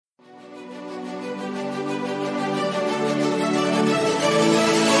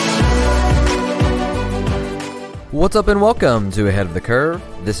What's up and welcome to Ahead of the Curve.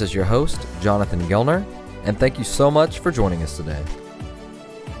 This is your host, Jonathan Gellner, and thank you so much for joining us today.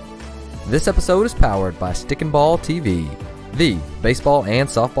 This episode is powered by Stick and Ball TV, the baseball and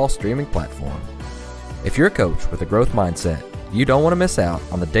softball streaming platform. If you're a coach with a growth mindset, you don't want to miss out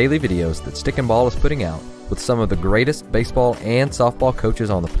on the daily videos that Stick and Ball is putting out with some of the greatest baseball and softball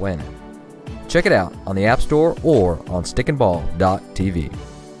coaches on the planet. Check it out on the App Store or on stickandball.tv.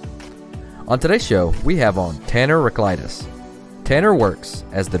 On today's show, we have on Tanner Reklaitis. Tanner works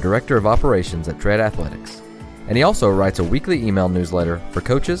as the Director of Operations at Tread Athletics, and he also writes a weekly email newsletter for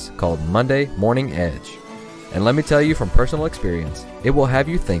coaches called Monday Morning Edge. And let me tell you from personal experience, it will have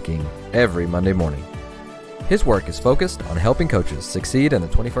you thinking every Monday morning. His work is focused on helping coaches succeed in the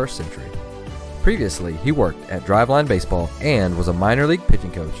 21st century. Previously, he worked at Driveline Baseball and was a minor league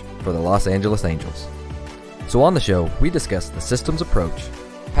pitching coach for the Los Angeles Angels. So on the show, we discuss the systems approach,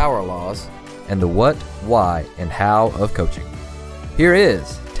 power laws, and the what, why, and how of coaching. Here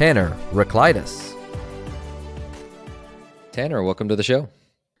is Tanner Reklaitis. Tanner, welcome to the show.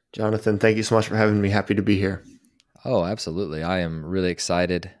 Jonathan, thank you so much for having me. Happy to be here. Oh, absolutely. I am really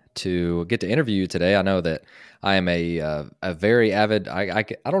excited to get to interview you today. I know that I am a very avid, I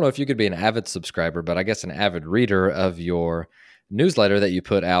don't know if you could be an avid subscriber, but I guess an avid reader of your newsletter that you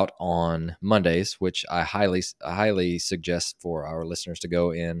put out on Mondays, which I highly suggest for our listeners to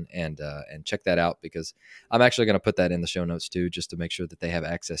go in and check that out, because I'm actually going to put that in the show notes too, just to make sure that they have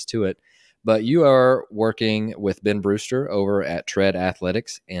access to it. But you are working with Ben Brewster over at Tread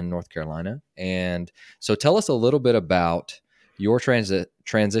Athletics in North Carolina. And so tell us a little bit about your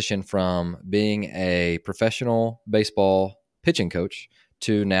transition from being a professional baseball pitching coach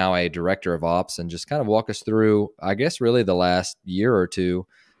to now a director of ops, and just kind of walk us through, I guess, really the last year or two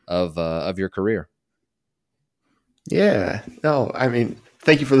of your career. Yeah, no, I mean,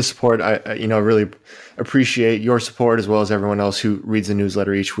 thank you for the support. I really appreciate your support, as well as everyone else who reads the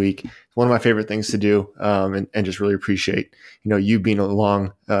newsletter each week. It's one of my favorite things to do, and just really appreciate, you being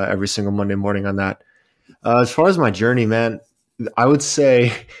along every single Monday morning on that. As far as my journey, man, I would say,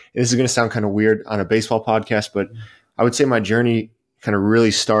 this is going to sound kind of weird on a baseball podcast, but I would say my journey kind of really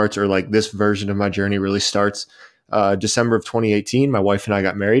starts, or like this version of my journey really starts December of 2018. My wife and I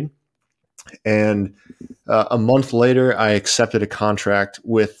got married. And a month later, I accepted a contract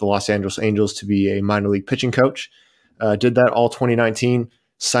with the Los Angeles Angels to be a minor league pitching coach. Did that all 2019,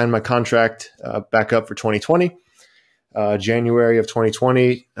 signed my contract back up for 2020. January of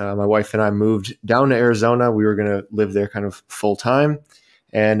 2020, my wife and I moved down to Arizona. We were going to live there kind of full time.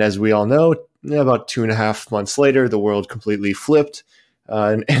 And as we all know, about 2.5 months later, the world completely flipped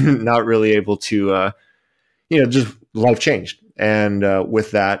and not really able to, just life changed. And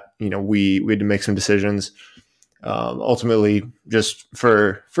with that, we had to make some decisions. Ultimately, just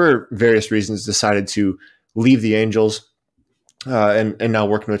for various reasons, decided to leave the Angels and now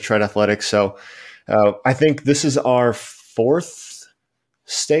working with Tread Athletics. So I think this is our fourth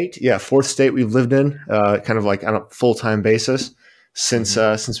state. Yeah, fourth state we've lived in, kind of like on a full-time basis since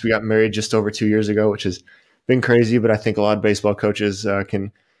we got married just over 2 years ago, which has been crazy. But I think a lot of baseball coaches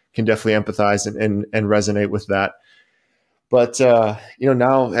can definitely empathize and resonate with that. But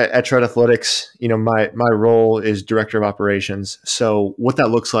now at Tread Athletics, my role is director of operations. So what that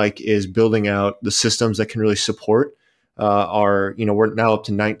looks like is building out the systems that can really support our, we're now up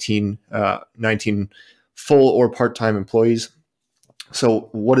to 19 full or part-time employees. So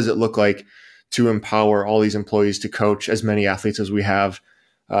what does it look like to empower all these employees to coach as many athletes as we have,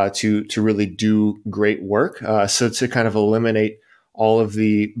 to really do great work? So to kind of eliminate all of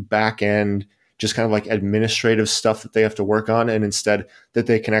the back end, just kind of like administrative stuff that they have to work on, and instead that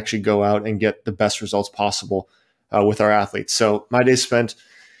they can actually go out and get the best results possible with our athletes. So my days spent,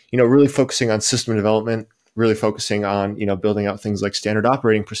 really focusing on system development, really focusing on, building out things like standard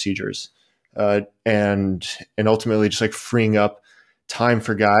operating procedures, and ultimately just like freeing up time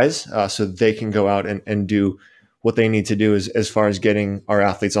for guys so they can go out and do what they need to do as far as getting our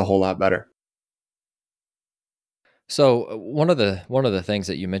athletes a whole lot better. So one of the things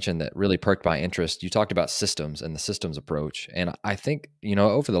that you mentioned that really perked my interest, you talked about systems and the systems approach. And I think,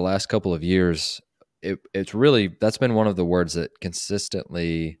 over the last couple of years, it's really, that's been one of the words that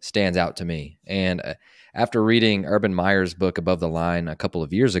consistently stands out to me. And after reading Urban Meyer's book Above the Line a couple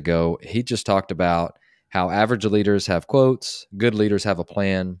of years ago, he just talked about how average leaders have quotes, good leaders have a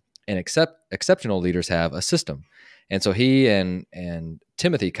plan, and exceptional leaders have a system. And so he and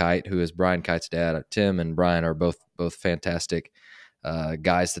Timothy Kite, who is Brian Kite's dad, Tim and Brian are both fantastic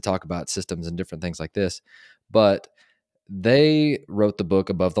guys to talk about systems and different things like this. But they wrote the book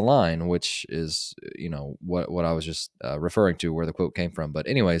Above the Line, which is, what I was just referring to, where the quote came from. But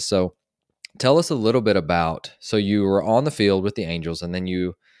anyway, so tell us a little bit about, so you were on the field with the Angels, and then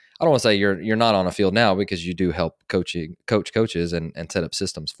I don't want to say you're not on a field now because you do help coach coaches and set up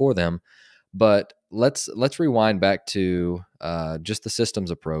systems for them. But let's rewind back to just the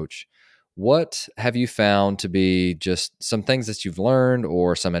systems approach. What have you found to be just some things that you've learned,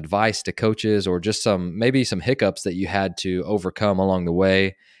 or some advice to coaches, or just maybe some hiccups that you had to overcome along the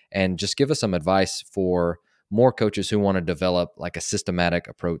way? And just give us some advice for more coaches who want to develop like a systematic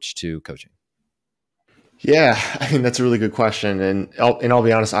approach to coaching. Yeah, I mean, that's a really good question. And I'll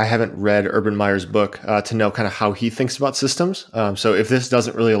be honest, I haven't read Urban Meyer's book to know kind of how he thinks about systems. So if this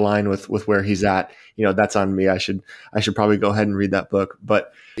doesn't really align with where he's at, that's on me. I should probably go ahead and read that book.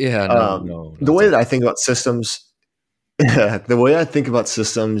 But Yeah, no. The way that I think about systems, the way I think about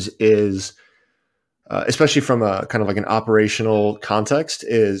systems is, especially from a kind of like an operational context,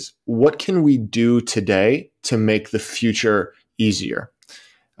 is what can we do today to make the future easier?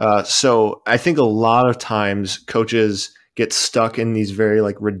 So I think a lot of times coaches get stuck in these very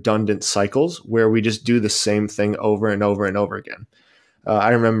like redundant cycles where we just do the same thing over and over and over again. I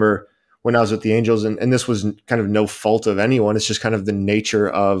remember when I was with the Angels, and this was kind of no fault of anyone. It's just kind of the nature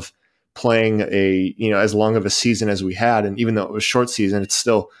of playing as long of a season as we had. And even though it was short season, it's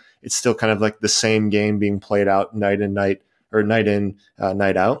still kind of like the same game being played out night in,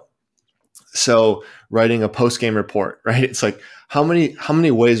 night out. So writing a post-game report, right? It's like, how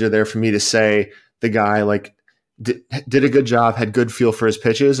many ways are there for me to say the guy like did a good job, had good feel for his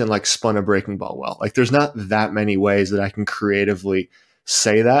pitches, and like spun a breaking ball well? Like, there's not that many ways that I can creatively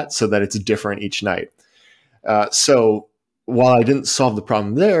say that so that it's different each night. So while I didn't solve the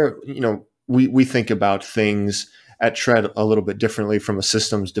problem there, we think about things at Tread a little bit differently from a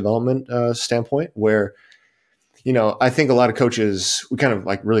systems development standpoint, where I think a lot of coaches, we kind of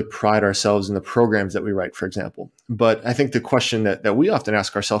like really pride ourselves in the programs that we write, for example. But I think the question that we often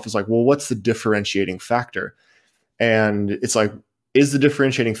ask ourselves is like, well, what's the differentiating factor? And it's like, is the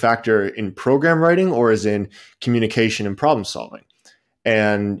differentiating factor in program writing or is in communication and problem solving?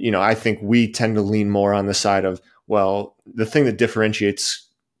 And, I think we tend to lean more on the side of, well, the thing that differentiates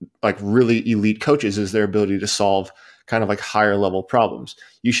like really elite coaches is their ability to solve kind of like higher level problems.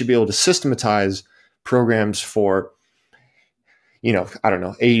 You should be able to systematize programs for, I don't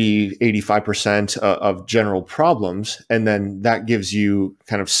know, 85% of general problems. And then that gives you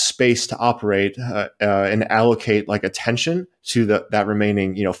kind of space to operate and allocate like attention to that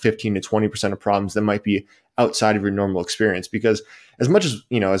remaining, 15 to 20% of problems that might be outside of your normal experience. Because as much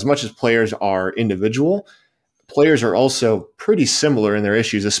as players are individual, players are also pretty similar in their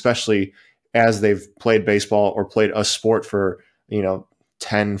issues, especially as they've played baseball or played a sport for,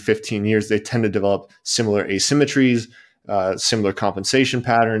 10, 15 years. They tend to develop similar asymmetries, similar compensation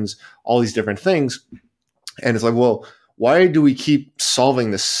patterns, all these different things. And it's like, well, why do we keep solving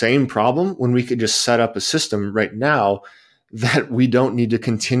the same problem when we could just set up a system right now that we don't need to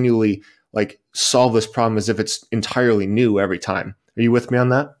continually like solve this problem as if it's entirely new every time? Are you with me on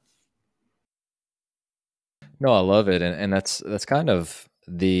that? No, I love it. And that's kind of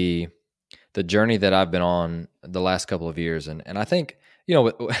the journey that I've been on the last couple of years. And I think,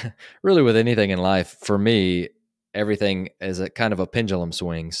 really with anything in life, for me, everything is a kind of a pendulum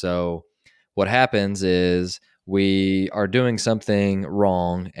swing. So what happens is we are doing something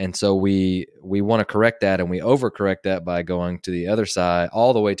wrong. And so we want to correct that, and we overcorrect that by going to the other side,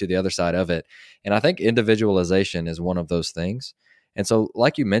 all the way to the other side of it. And I think individualization is one of those things. And so,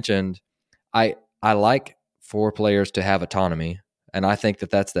 like you mentioned, I like for players to have autonomy. And I think that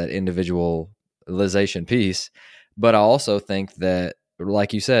that's that individualization piece. But I also think that,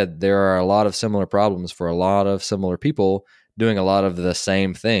 like you said, there are a lot of similar problems for a lot of similar people doing a lot of the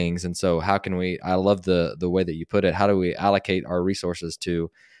same things. And so how can I love the way that you put it. How do we allocate our resources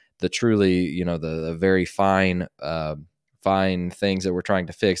to the truly, the very fine things that we're trying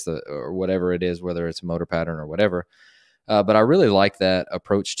to fix, or whatever it is, whether it's a motor pattern or whatever. But I really like that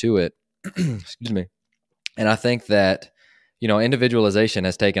approach to it. Excuse me. And I think that, individualization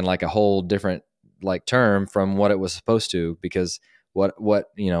has taken like a whole different like term from what it was supposed to, because what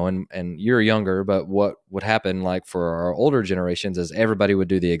and you're younger, but what would happen like for our older generations is everybody would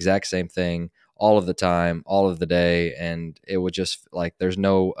do the exact same thing all of the time, all of the day, and it would just like there's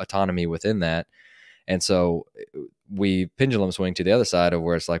no autonomy within that. And so we pendulum swing to the other side of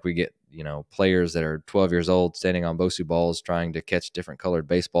where it's like we get, players that are 12 years old standing on Bosu balls trying to catch different colored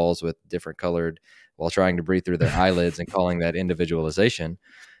baseballs with different colored while trying to breathe through their eyelids and calling that individualization.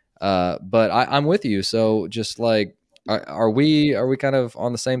 But I'm with you. So just like, are we kind of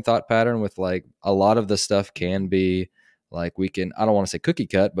on the same thought pattern with like a lot of the stuff can be like I don't want to say cookie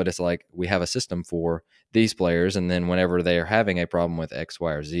cut, but it's like we have a system for these players. And then whenever they are having a problem with X,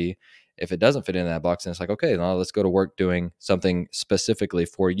 Y, or Z, if it doesn't fit in that box, then it's like, okay, now let's go to work doing something specifically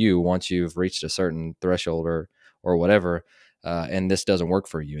for you once you've reached a certain threshold or whatever, and this doesn't work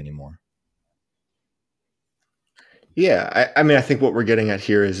for you anymore. Yeah, I mean, I think what we're getting at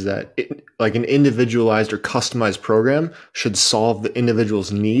here is that like an individualized or customized program should solve the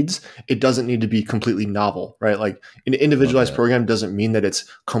individual's needs. It doesn't need to be completely novel, right? Like an individualized program doesn't mean that it's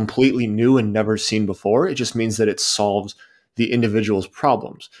completely new and never seen before. It just means that it solves the individual's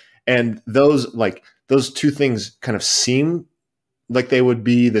problems. And those two things kind of seem like they would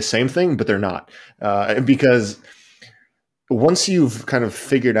be the same thing, but they're not, because once you've kind of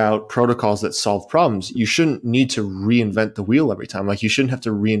figured out protocols that solve problems, you shouldn't need to reinvent the wheel every time. Like you shouldn't have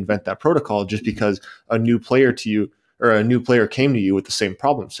to reinvent that protocol just because a new player came to you with the same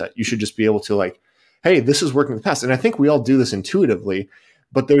problem set. You should just be able to like, hey, this has worked in the past. And I think we all do this intuitively,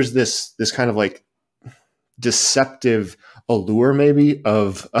 but there's this kind of like deceptive allure maybe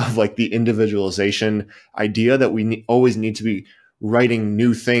of like the individualization idea that we always need to be writing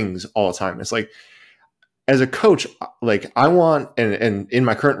new things all the time. It's like, as a coach, like I want, and in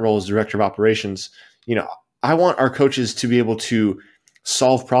my current role as director of operations, I want our coaches to be able to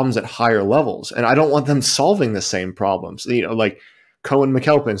solve problems at higher levels. And I don't want them solving the same problems, like Cohen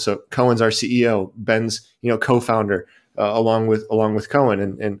McAlpin. So Cohen's our CEO, Ben's, co-founder, along with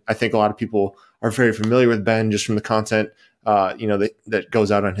Cohen. And I think a lot of people are very familiar with Ben just from the content, that goes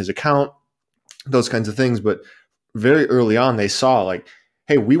out on his account, those kinds of things. But very early on, they saw like,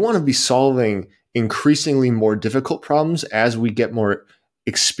 hey, we want to be solving increasingly more difficult problems as we get more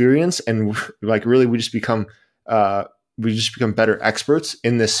experience, and like really we just become better experts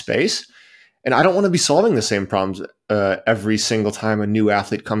in this space. And I don't want to be solving the same problems every single time a new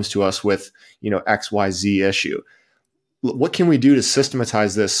athlete comes to us with XYZ issue. What can we do to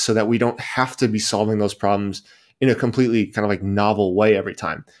systematize this so that we don't have to be solving those problems in a completely kind of like novel way every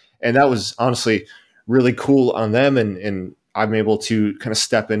time? And that was honestly really cool on them, and I'm able to kind of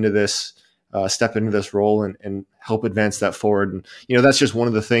step into this role and help advance that forward. And, that's just one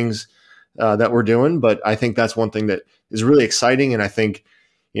of the things that we're doing. But I think that's one thing that is really exciting. And I think,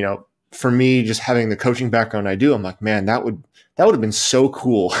 for me, just having the coaching background I do, I'm like, man, that would have been so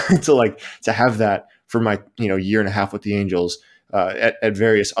cool to have that for my, year and a half with the Angels at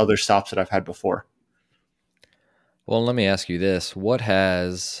various other stops that I've had before. Well, let me ask you this. What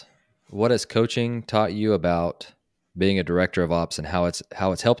has coaching taught you about being a director of ops and how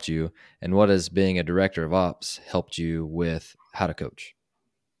it's helped you, and what has being a director of ops helped you with how to coach?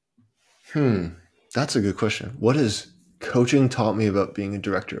 That's a good question. What has coaching taught me about being a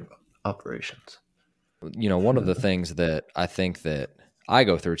director of operations? One of the things that I think that I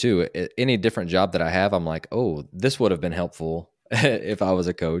go through too, any different job that I have, I'm like, oh, this would have been helpful if I was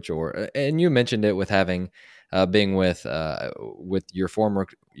a coach. And you mentioned it with having being with your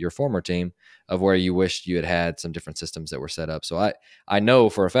former team, of where you wished you had some different systems that were set up. So I know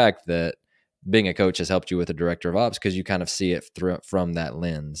for a fact that being a coach has helped you with a director of ops, because you kind of see it from that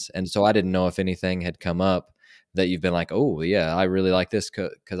lens. And so I didn't know if anything had come up that you've been like, oh yeah, I really like this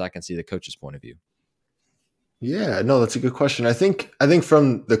because I can see the coach's point of view. Yeah, no, that's a good question. I think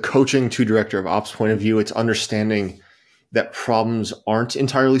from the coaching to director of ops point of view, it's understanding that problems aren't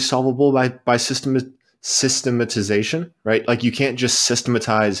entirely solvable by systematization, right? Like you can't just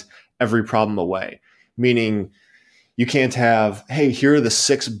systematize every problem away, meaning you can't have, hey, here are the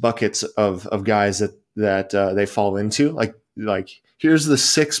 6 buckets of guys that they fall into. Like here's the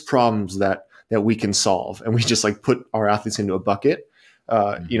 6 problems that we can solve, and we just like put our athletes into a bucket.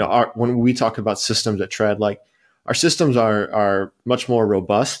 When we talk about systems at Tread, like our systems are much more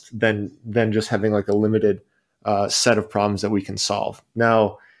robust than just having like a limited set of problems that we can solve.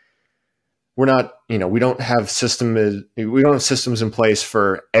 Now, we're not, we don't have systems in place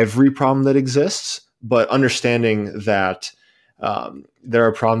for every problem that exists, but understanding that there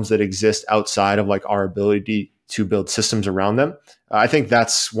are problems that exist outside of like our ability to build systems around them. I think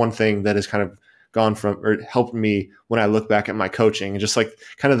that's one thing that has kind of gone from, or helped me when I look back at my coaching, and just like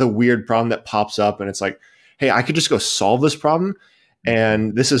kind of the weird problem that pops up, and it's like, hey, I could just go solve this problem.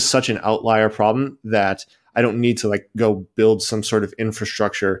 And this is such an outlier problem that I don't need to like go build some sort of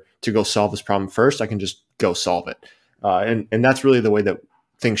infrastructure to go solve this problem first. I can just go solve it. And that's really the way that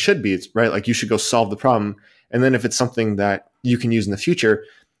things should be. It's right. Like you should go solve the problem. And then if it's something that you can use in the future,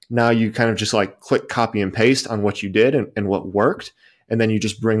 now you kind of just like click copy and paste on what you did and what worked. And then you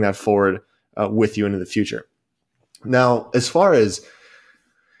just bring that forward with you into the future. Now, as far as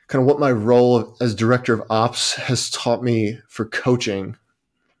kind of what my role as director of ops has taught me for coaching,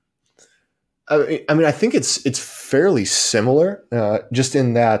 I mean, I think it's fairly similar, just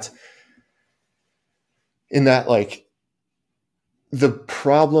in that like the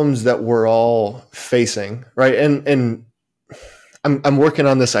problems that we're all facing, right? And I'm working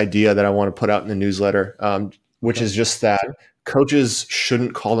on this idea that I want to put out in the newsletter, which is just that coaches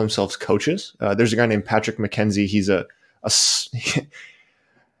shouldn't call themselves coaches. There's a guy named Patrick McKenzie. He's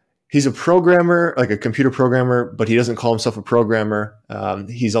a programmer, like a computer programmer, but he doesn't call himself a programmer.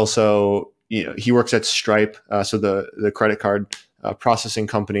 He's also, he works at Stripe, so the credit card processing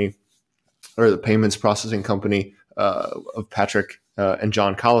company, or the payments processing company of Patrick and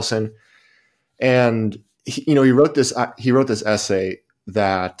John Collison. And he wrote this essay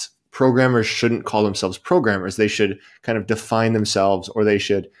that programmers shouldn't call themselves programmers. They should kind of define themselves, or they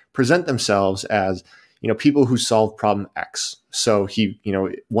should present themselves as, people who solve problem X. So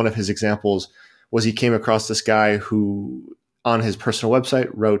one of his examples was he came across this guy who on his personal website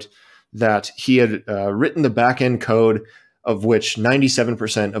wrote that he had written the back-end code of which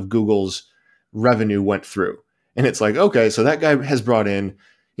 97% of Google's revenue went through. And it's like, okay, so that guy has brought in,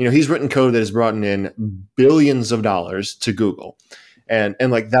 he's written code that has brought in billions of dollars to Google. And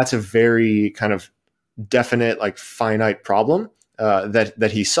like, that's a very kind of definite, like finite problem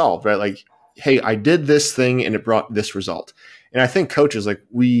that he solved, right? Like, hey, I did this thing and it brought this result. And I think coaches, like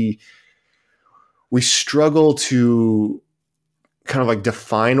we struggle to kind of like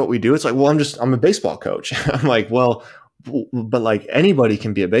define what we do. It's like, well, I'm a baseball coach. I'm like, well, but like anybody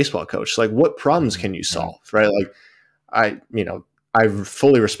can be a baseball coach. Like, what problems can you solve, right? Like I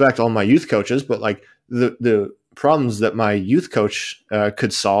fully respect all my youth coaches, but like the problems that my youth coach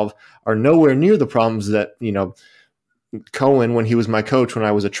could solve are nowhere near the problems that, Cohen, when he was my coach, when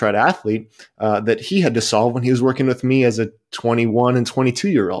I was a tread athlete, that he had to solve when he was working with me as a 21 and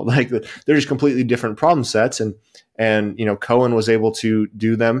 22-year-old. Like they're just completely different problem sets. And Cohen was able to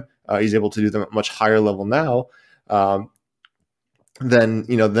do them. He's able to do them at a much higher level now than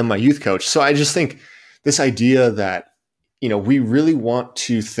my youth coach. So I just think this idea that, we really want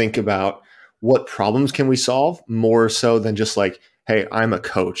to think about what problems can we solve more so than just like, hey, I'm a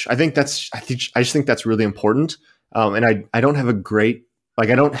coach. I just think that's really important. And I don't have I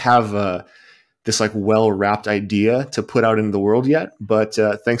don't have this like well-wrapped idea to put out into the world yet, but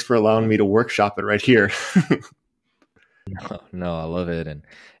thanks for allowing me to workshop it right here. No, I love it.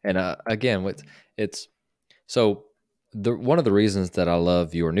 And again, so one of the reasons that I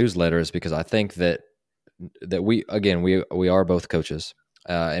love your newsletter is because I think that we are both coaches,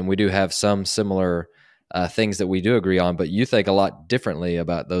 and we do have some similar things that we do agree on, but you think a lot differently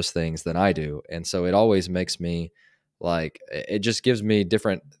about those things than I do. And so it always makes me it just gives me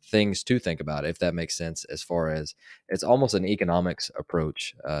different things to think about, if that makes sense, as far as it's almost an economics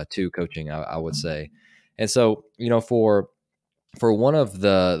approach to coaching, I would say. And so, for one of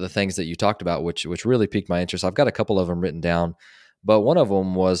the things that you talked about, which really piqued my interest, I've got a couple of them written down, but one of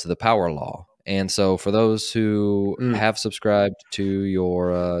them was the power law. And so for those who have subscribed to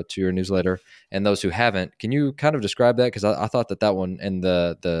your newsletter and those who haven't, can you kind of describe that? Because I thought that one and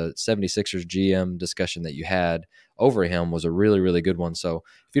the 76ers GM discussion that you had over him was a really, really good one. So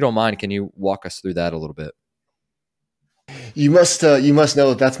if you don't mind, can you walk us through that a little bit? You must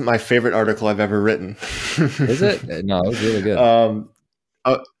know that's my favorite article I've ever written. Is it? No, it was really good.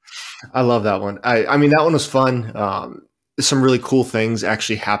 I love that one. I mean, that one was fun. Some really cool things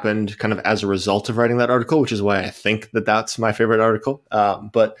actually happened kind of as a result of writing that article, which is why I think that that's my favorite article.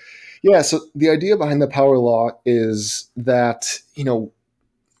 But yeah, so the idea behind the power law is that,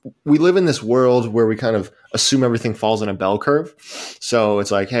 we live in this world where we kind of assume everything falls in a bell curve. So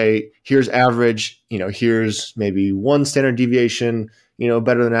it's like, hey, here's average, here's maybe one standard deviation,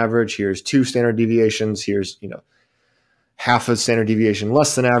 better than average. Here's two standard deviations. Here's, half a standard deviation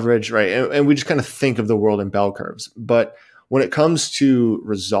less than average, right? And we just kind of think of the world in bell curves. But when it comes to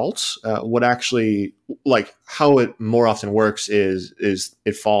results, what actually, like how it more often works is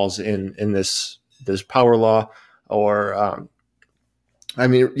it falls in this power law, or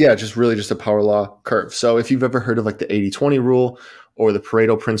just a power law curve. So if you've ever heard of like the 80-20 rule or the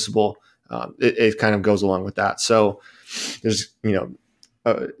Pareto principle, it kind of goes along with that. So there's,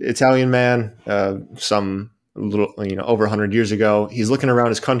 Italian man, over 100 years ago, he's looking around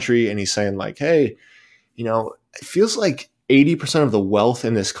his country and he's saying like, hey, it feels like 80% of the wealth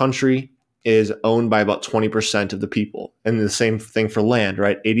in this country is owned by about 20% of the people. And the same thing for land,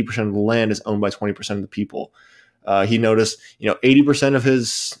 right? 80% of the land is owned by 20% of the people. He noticed, 80% of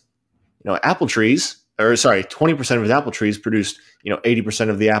his, apple trees, 20% of his apple trees produced, 80%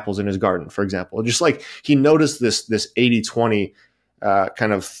 of the apples in his garden, for example. Just like he noticed this 80-20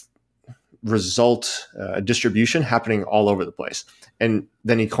 kind of result distribution happening all over the place. And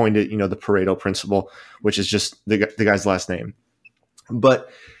then he coined it, the Pareto principle, which is just the guy's last name. But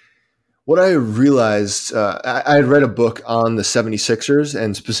What I realized, I had read a book on the 76ers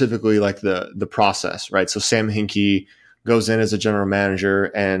and specifically like the process, right? So Sam Hinkie goes in as a general manager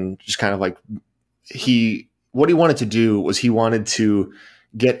and just kind of like what he wanted to do was he wanted to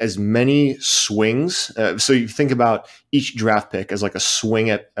get as many swings. So you think about each draft pick as like a swing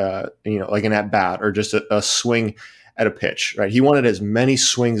at, like an at bat or just a swing at a pitch, right? He wanted as many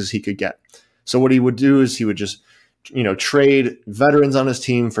swings as he could get. So what he would do is he would just, trade veterans on his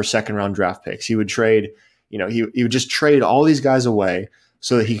team for second round draft picks. He would trade, he would just trade all these guys away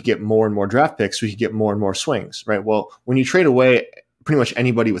so that he could get more and more draft picks, so he could get more and more swings, right? Well, when you trade away pretty much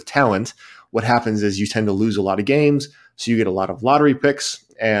anybody with talent, what happens is you tend to lose a lot of games. So you get a lot of lottery picks.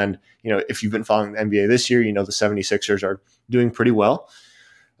 And, if you've been following the NBA this year, the 76ers are doing pretty well.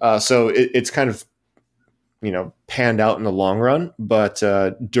 So it's kind of, panned out in the long run. But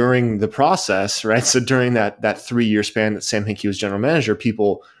during the process, right? So during that 3-year span that Sam Hinkie was general manager,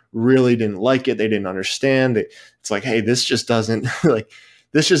 people really didn't like it. They didn't understand it. It's like, hey, this just doesn't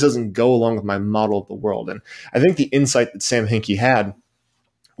go along with my model of the world. And I think the insight that Sam Hinkie had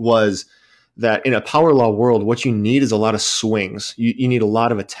was that in a power law world, what you need is a lot of swings. You need a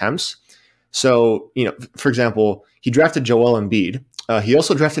lot of attempts. So, for example, he drafted Joel Embiid. He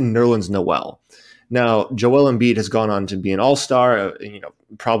also drafted Nerlens Noel. Now, Joel Embiid has gone on to be an all-star,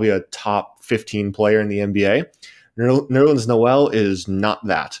 probably a top 15 player in the NBA. Nerlens Noel is not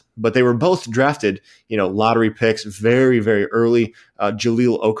that, but they were both drafted, lottery picks very, very early.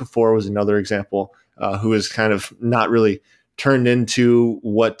 Jahlil Okafor was another example, who is kind of not really turned into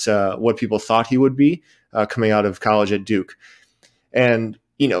what people thought he would be coming out of college at Duke. And,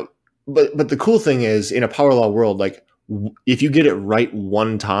 but the cool thing is in a power law world, like if you get it right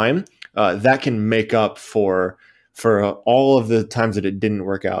one time, that can make up for all of the times that it didn't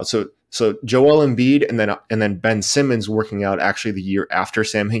work out. So Joel Embiid and then Ben Simmons working out actually the year after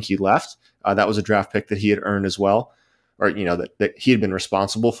Sam Hinkie left. That was a draft pick that he had earned as well, or that he had been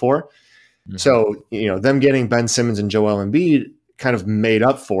responsible for. Mm-hmm. So them getting Ben Simmons and Joel Embiid kind of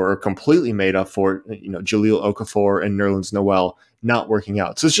completely made up for Jahlil Okafor and Nerlens Noel not working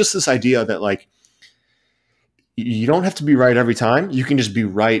out. So it's just this idea that like you don't have to be right every time. You can just be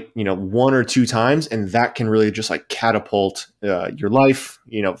right, one or two times, and that can really just like catapult your life.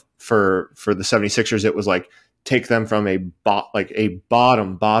 For the 76ers, it was like take them from a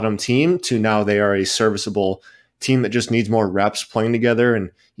bottom team to now they are a serviceable team that just needs more reps playing together,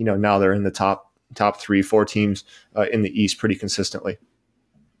 and now they're in the top 3-4 teams in the East pretty consistently.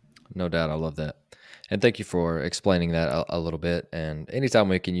 No doubt, I love that. And thank you for explaining that a little bit. And anytime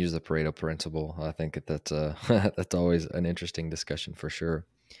we can use the Pareto principle, I think that's that's always an interesting discussion for sure.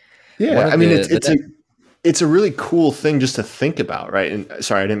 Yeah, I mean, it's a really cool thing just to think about, right? And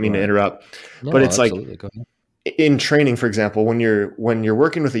sorry, I didn't mean to interrupt, but it's absolutely. Like in training, for example, when you're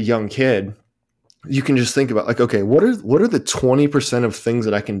working with a young kid, you can just think about like, okay, what are the 20% of things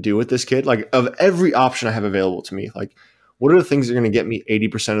that I can do with this kid? Like of every option I have available to me, like what are the things that are going to get me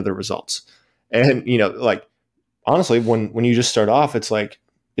 80% of the results? And, like, honestly, when you just start off, it's like,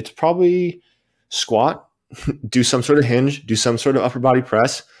 it's probably squat, do some sort of hinge, do some sort of upper body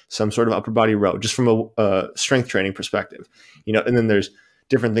press, some sort of upper body row, just from a strength training perspective, and then there's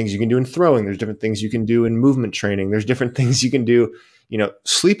different things you can do in throwing. There's different things you can do in movement training. There's different things you can do,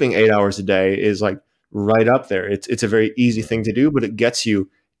 sleeping 8 hours a day is like right up there. It's a very easy thing to do, but it gets you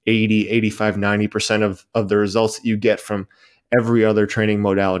 80, 85, 90% of the results that you get from every other training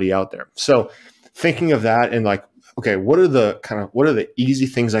modality out there. So thinking of that and like, okay, what are the easy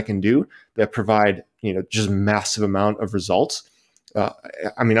things I can do that provide, just massive amount of results?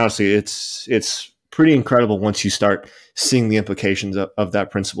 I mean, honestly, it's pretty incredible once you start seeing the implications of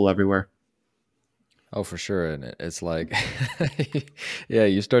that principle everywhere. Oh, for sure. And it's like, yeah,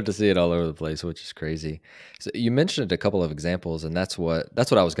 you start to see it all over the place, which is crazy. So you mentioned a couple of examples, and that's what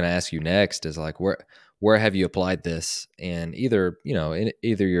I was going to ask you next is like, where have you applied this in either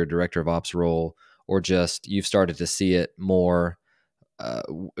your director of ops role or just you've started to see it more?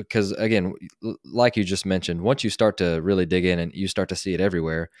 Because again, like you just mentioned, once you start to really dig in and you start to see it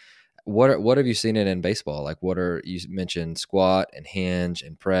everywhere, what have you seen it in baseball? Like you mentioned squat and hinge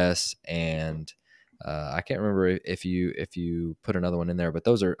and press and I can't remember if you put another one in there, but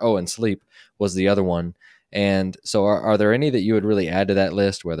those are, and sleep was the other one. And so are there any that you would really add to that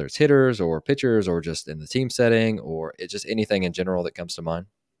list, whether it's hitters or pitchers or just in the team setting or it's just anything in general that comes to mind?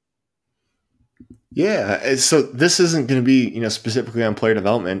 Yeah. So this isn't going to be, specifically on player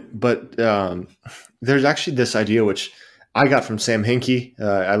development, but there's actually this idea, which I got from Sam Hinkie.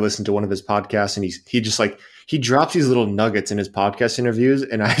 I listened to one of his podcasts and he drops these little nuggets in his podcast interviews.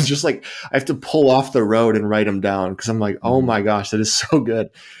 And I have to pull off the road and write them down. Cause I'm like, oh my gosh, that is so good.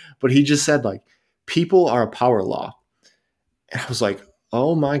 but he just said like, people are a power law. And I was like,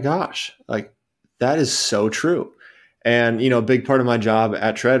 oh my gosh, like that is so true. And, a big part of my job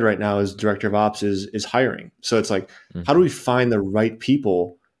at Tread right now as director of ops is hiring. So it's like, how do we find the right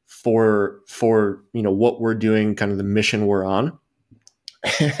people for, what we're doing, kind of the mission we're on.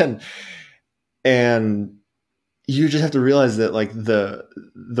 And you just have to realize that like the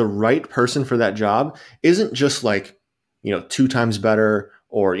right person for that job isn't just like, 2 times better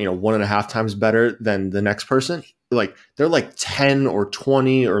or, 1.5 times better than the next person. Like they're like 10 or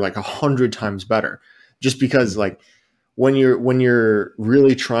 20 or like 100 times better, just because like when you're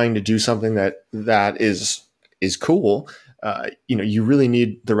really trying to do something that is cool, you really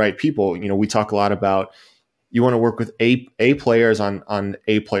need the right people. We talk a lot about, you want to work with A players on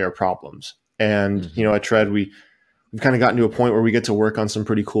A player problems. And, at Tread, we've kind of gotten to a point where we get to work on some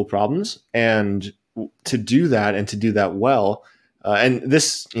pretty cool problems. And to do that and to do that well, and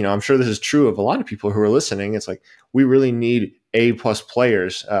this, I'm sure this is true of a lot of people who are listening. It's like, we really need A+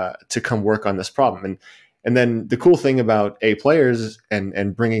 players to come work on this problem. And then the cool thing about A players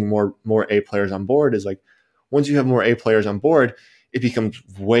and bringing more A players on board is like, once you have more A players on board, it becomes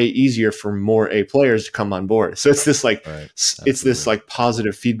way easier for more A players to come on board. So it's this like, it's this like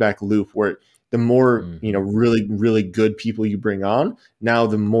positive feedback loop where the more, really, really good people you bring on, now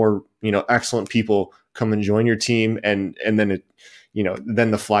the more, excellent people come and join your team. And then it,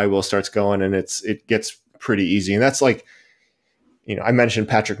 then the flywheel starts going and it gets pretty easy. And that's like, I mentioned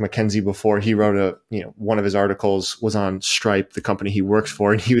Patrick McKenzie before. He wrote one of his articles was on Stripe, the company he works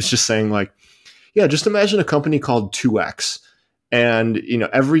for. And he was just saying like, yeah, just imagine a company called 2X. And,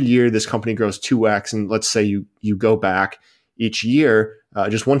 every year this company grows 2X. And let's say you go back each year,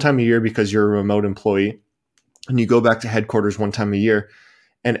 just one time a year because you're a remote employee, and you go back to headquarters one time a year.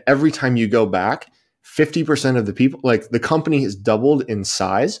 And every time you go back, 50% of the people, like the company has doubled in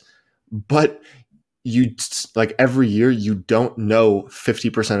size, but you like every year you don't know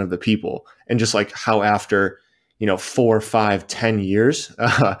 50% of the people. And just like how after, 4, 5, 10 years,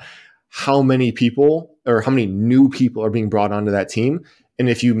 how many people or how many new people are being brought onto that team. And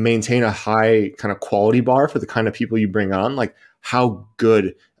if you maintain a high kind of quality bar for the kind of people you bring on, like how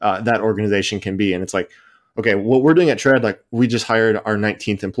good that organization can be. And it's like, okay, what we're doing at Tread, like we just hired our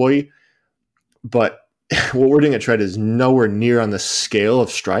 19th employee, but what we're doing at Tread is nowhere near on the scale of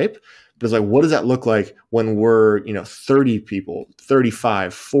Stripe. But it's like, what does that look like when we're, 30 people,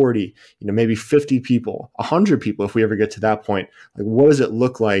 35, 40, maybe 50 people, 100 people, if we ever get to that point? Like, what does it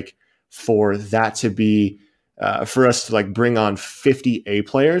look like for that to be, for us to like bring on 50 A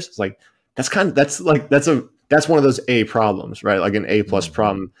players? It's like, that's one of those A problems, right? Like an A+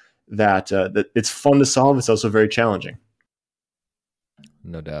 problem that it's fun to solve. It's also very challenging.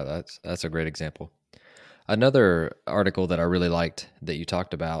 No doubt. That's a great example. Another article that I really liked that you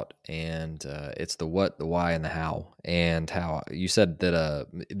talked about, and it's the what, the why, and the how. And how you said that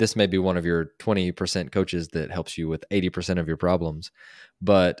this may be one of your 20% coaches that helps you with 80% of your problems.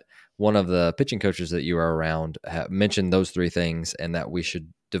 But one of the pitching coaches that you are around mentioned those 3 things, and that we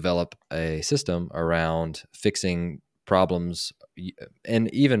should develop a system around fixing problems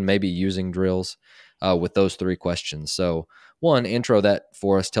and even maybe using drills with those 3 questions. So one, intro that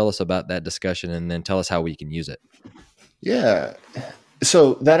for us, tell us about that discussion, and then tell us how we can use it. Yeah.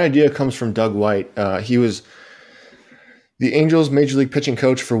 So that idea comes from Doug White. He was the Angels Major League pitching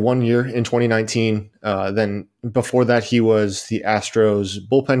coach for 1 year in 2019. Then before that, he was the Astros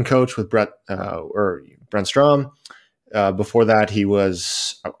bullpen coach with Brent Strom. Before that, he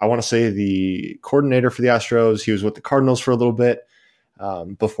was, I want to say, the coordinator for the Astros. He was with the Cardinals for a little bit.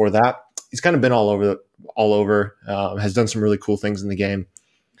 Before that, he's kind of been all over, has done some really cool things in the game.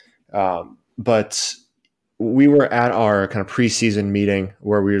 But we were at our kind of preseason meeting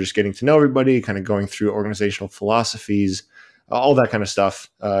where we were just getting to know everybody, kind of going through organizational philosophies, all that kind of stuff.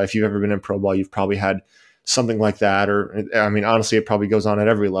 If you've ever been in pro ball, you've probably had something like that. Or, I mean, honestly, it probably goes on at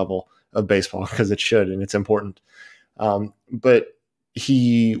every level of baseball because it should, and it's important. But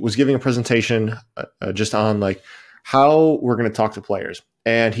he was giving a presentation just on like how we're going to talk to players.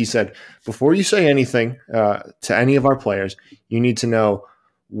 And he said, before you say anything to any of our players, you need to know,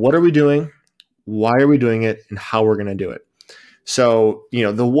 what are we doing? Why are we doing it? And how we're going to do it. So,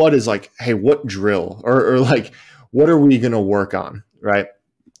 the what is like, hey, what drill or like, what are we going to work on? Right.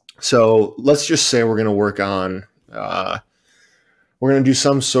 So let's just say we're going to work on, we're going to do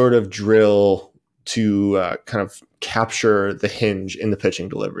some sort of drill to kind of capture the hinge in the pitching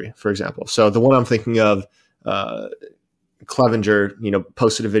delivery, for example. So the one I'm thinking of, Clevenger,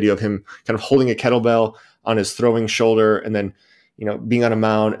 posted a video of him kind of holding a kettlebell on his throwing shoulder and then, being on a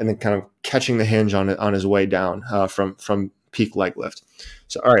mound and then kind of catching the hinge on his way down from peak leg lift.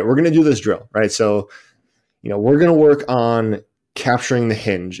 So, all right, we're going to do this drill, right? So, we're going to work on capturing the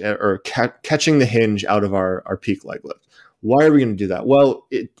hinge or catching the hinge out of our peak leg lift. Why are we going to do that? Well,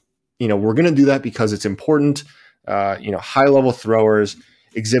 we're going to do that because it's important. High level throwers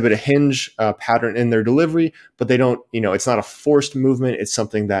exhibit a hinge pattern in their delivery, but they don't, it's not a forced movement. It's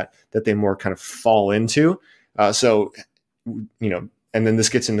something that they more kind of fall into. And then this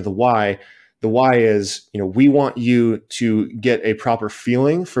gets into the why. The why is, we want you to get a proper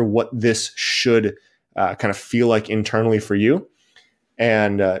feeling for what this should kind of feel like internally for you.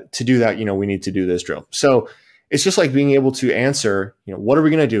 And to do that, we need to do this drill. So it's just like being able to answer, what are we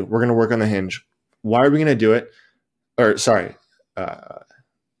going to do? We're going to work on the hinge. Why are we going to do it? Or sorry,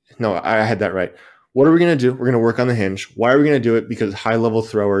 no, I had that right. What are we going to do? We're going to work on the hinge. Why are we going to do it? Because high-level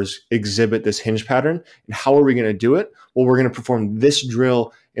throwers exhibit this hinge pattern. And how are we going to do it? Well, we're going to perform this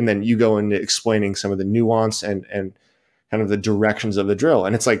drill, and then you go into explaining some of the nuance and kind of the directions of the drill.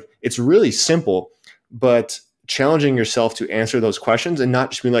 And it's really simple, but challenging yourself to answer those questions and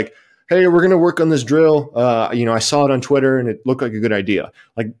not just being like, hey, we're going to work on this drill. I saw it on Twitter and it looked like a good idea.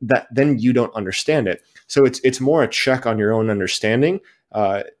 Like that, then you don't understand it. So it's more a check on your own understanding.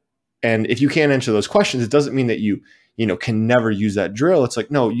 And if you can't answer those questions, it doesn't mean that you can never use that drill. It's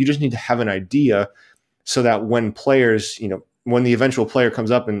like, no, you just need to have an idea so that when players, when the eventual player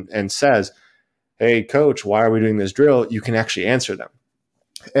comes up and says, hey, coach, why are we doing this drill? You can actually answer them.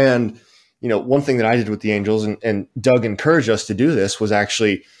 And, one thing that I did with the Angels and Doug encouraged us to do this was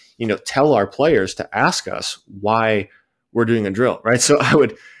actually, tell our players to ask us why we're doing a drill, right? So I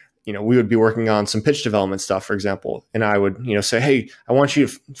would, we would be working on some pitch development stuff, for example, and I would, say, hey, I want you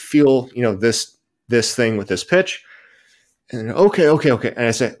to feel, this thing with this pitch. And okay. And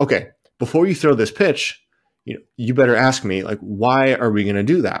I say, okay, before you throw this pitch, you better ask me, like, why are we going to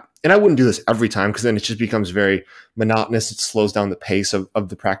do that? And I wouldn't do this every time because then it just becomes very monotonous. It slows down the pace of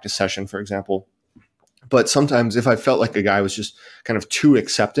the practice session, for example. But sometimes if I felt like a guy was just kind of too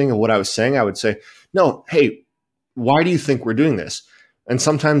accepting of what I was saying, I would say, no, hey, why do you think we're doing this? And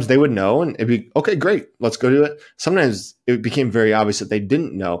sometimes they would know and it'd be, okay, great, let's go do it. Sometimes it became very obvious that they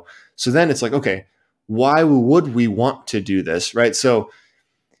didn't know. So then it's like, okay, why would we want to do this, right? So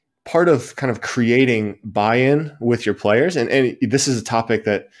part of kind of creating buy-in with your players, and this is a topic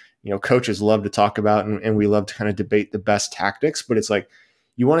that, coaches love to talk about and we love to kind of debate the best tactics, but it's like,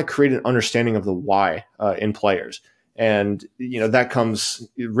 you want to create an understanding of the why in players. And, that comes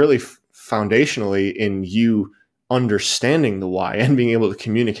really foundationally in you understanding the why and being able to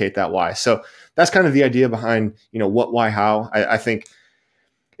communicate that why. So that's kind of the idea behind, what, why, how. I think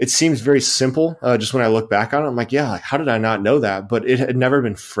it seems very simple. Just when I look back on it, I'm like, yeah, how did I not know that? But it had never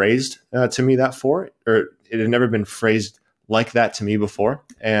been phrased to me or it had never been phrased like that to me before.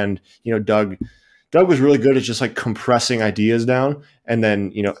 And, Doug was really good at just like compressing ideas down and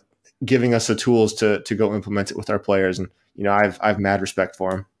then, giving us the tools to go implement it with our players. And, I've mad respect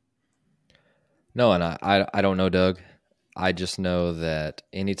for him. No, and I don't know Doug. I just know that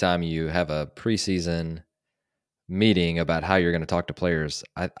anytime you have a preseason meeting about how you're going to talk to players,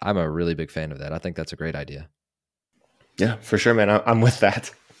 I'm a really big fan of that. I think that's a great idea. Yeah, for sure, man. I'm with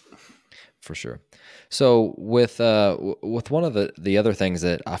that. For sure. So with one of the other things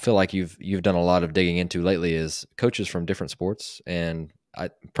that I feel like you've done a lot of digging into lately is coaches from different sports, and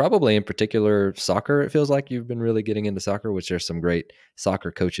probably in particular soccer. It feels like you've been really getting into soccer, which there's some great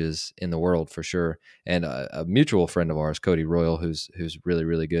soccer coaches in the world for sure. And a mutual friend of ours, Cody Royal, who's really,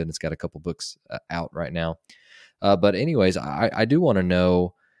 really good and it's got a couple books out right now. But anyways, I do want to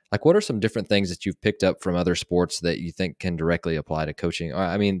know, like, what are some different things that you've picked up from other sports that you think can directly apply to coaching?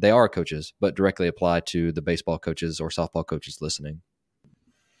 I mean, they are coaches, but directly apply to the baseball coaches or softball coaches listening.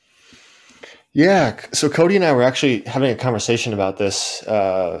 Yeah. So Cody and I were actually having a conversation about this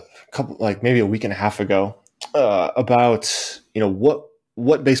maybe a week and a half ago about,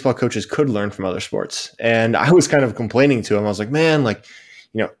 what baseball coaches could learn from other sports. And I was kind of complaining to him. I was like, man,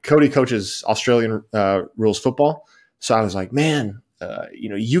 Cody coaches Australian rules football. So I was like, man,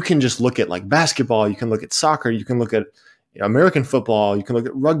 you can just look at like basketball, you can look at soccer, you can look at American football, you can look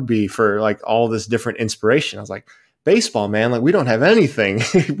at rugby for like all this different inspiration. I was like, baseball, man, like we don't have anything.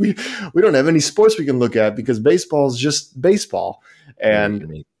 we don't have any sports we can look at because baseball is just baseball.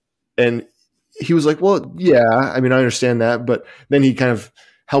 And he was like, well, yeah, I mean, I understand that. But then he kind of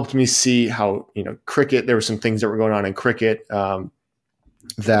helped me see how, cricket, there were some things that were going on in cricket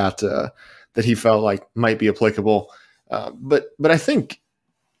that he felt like might be applicable. But I think,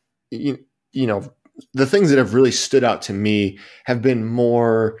 the things that have really stood out to me have been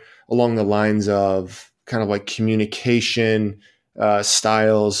more along the lines of kind of like communication,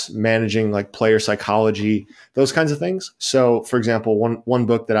 styles, managing like player psychology, those kinds of things. So, for example, one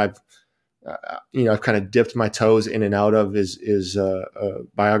book that I've kind of dipped my toes in and out of is a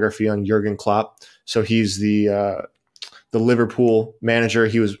biography on Jurgen Klopp. So he's the Liverpool manager.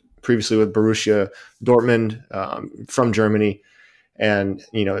 He was previously with Borussia Dortmund, from Germany, and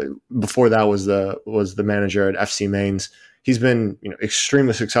before that was the manager at FC Mainz. He's been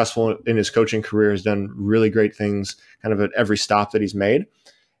extremely successful in his coaching career. Has done really great things kind of at every stop that he's made,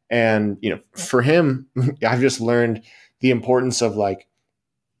 and for him, I've just learned the importance of like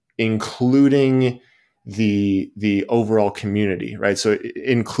including the overall community, right? So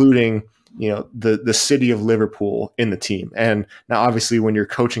including the city of Liverpool in the team. And now obviously when you're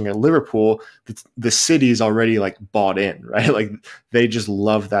coaching at Liverpool, the city is already like bought in, right? Like they just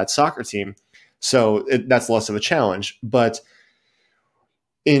love that soccer team. So that's less of a challenge. But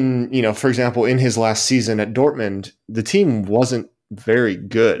for example, in his last season at Dortmund, the team wasn't very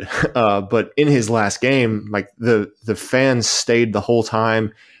good. But in his last game, like the fans stayed the whole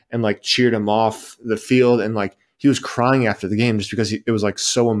time and like cheered him off the field, and like he was crying after the game just because it was like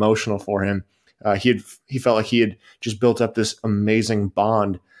so emotional for him. He felt like he had just built up this amazing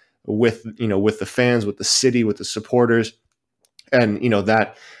bond with the fans, with the city, with the supporters, and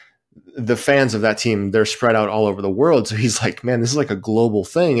that the fans of that team, they're spread out all over the world. So he's like, man, this is like a global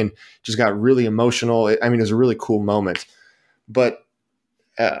thing, and just got really emotional. I mean, it was a really cool moment. But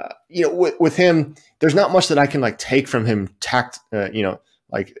with him, there's not much that I can like take from him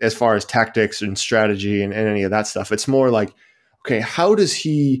like as far as tactics and strategy and any of that stuff. It's more like, okay, how does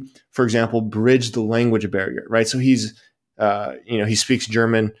he, for example, bridge the language barrier, right? So he's, he speaks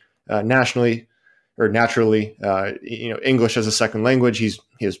German naturally, English as a second language. He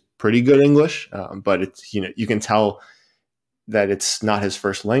has pretty good English, but it's, you can tell that it's not his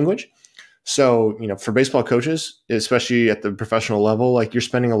first language. So, for baseball coaches, especially at the professional level, like you're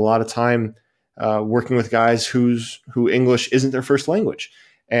spending a lot of time working with guys who English isn't their first language.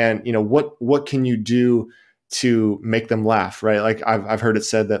 And, what can you do to make them laugh, right? Like I've heard it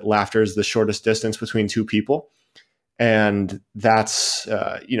said that laughter is the shortest distance between two people. And that's,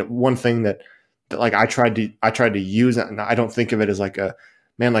 one thing that like I tried to use, and I don't think of it as like I'm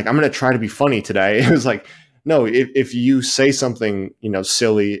going to try to be funny today. It was like, no, if you say something,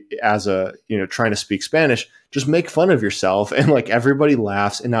 silly as trying to speak Spanish, just make fun of yourself, and like everybody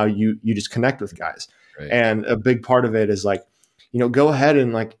laughs, and now you just connect with guys. Right. And a big part of it is like, go ahead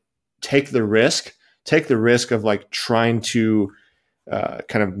and like take the risk of like trying to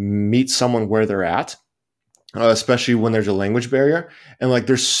kind of meet someone where they're at, especially when there's a language barrier. And like,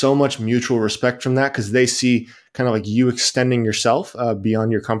 there's so much mutual respect from that, because they see kind of like you extending yourself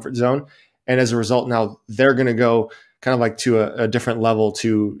beyond your comfort zone. And as a result, now they're going to go kind of like to a different level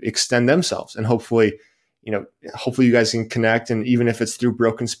to extend themselves. And hopefully you guys can connect. And even if it's through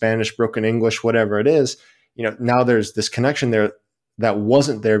broken Spanish, broken English, whatever it is, now there's this connection there that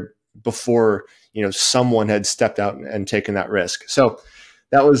wasn't there before, someone had stepped out and taken that risk. So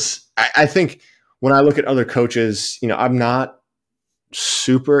that was, I think when I look at other coaches, I'm not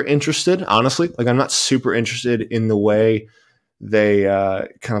super interested, honestly. Like I'm not super interested in the way they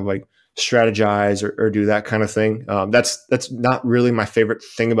kind of like strategize or do that kind of thing. That's not really my favorite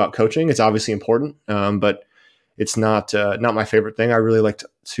thing about coaching. It's obviously important, but it's not my favorite thing. I really like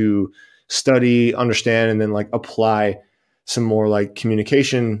to study, understand, and then like apply some more like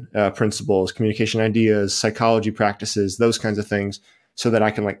communication principles, communication ideas, psychology practices, those kinds of things, so that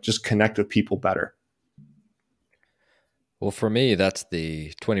I can like just connect with people better. Well, for me, that's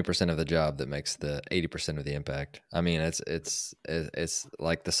the 20% of the job that makes the 80% of the impact. I mean, it's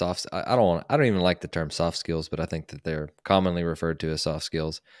like the soft. I don't even like the term soft skills, but I think that they're commonly referred to as soft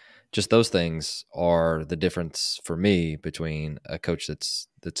skills. Just those things are the difference for me between a coach that's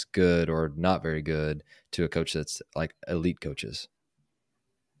good or not very good to a coach that's like elite coaches.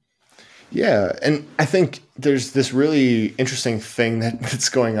 Yeah, and I think there's this really interesting thing that's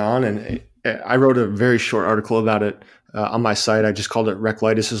going on, and I wrote a very short article about it on my site. I just called it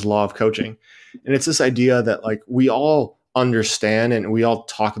Reklaitis' Law of Coaching. And it's this idea that like we all understand and we all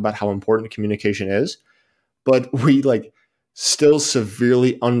talk about how important communication is, but we like still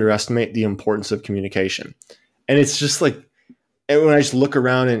severely underestimate the importance of communication. And it's just like, and when I just look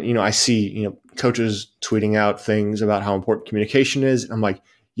around and, I see, coaches tweeting out things about how important communication is, I'm like,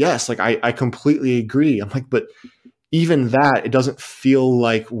 yes, like I completely agree. I'm like, but even that, it doesn't feel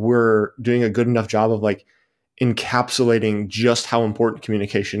like we're doing a good enough job of like encapsulating just how important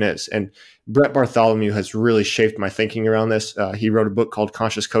communication is. And Brett Bartholomew has really shaped my thinking around this. He wrote a book called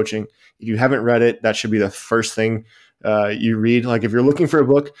Conscious Coaching. If you haven't read it, that should be the first thing you read. Like if you're looking for a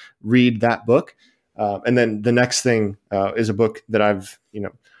book, read that book. And then the next thing is a book that I've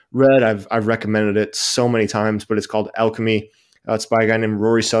read. I've recommended it so many times, but it's called Alchemy. It's by a guy named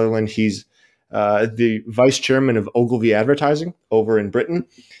Rory Sutherland. He's the vice chairman of Ogilvy Advertising over in Britain.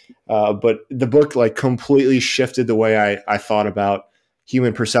 But the book like completely shifted the way I thought about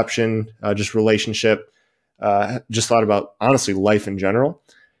human perception, just relationship, just thought about honestly life in general.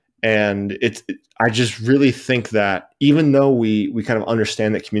 And I just really think that even though we kind of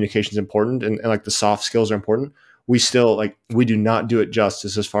understand that communication is important and like the soft skills are important, we still we do not do it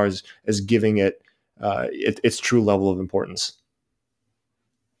justice as far as giving it its true level of importance.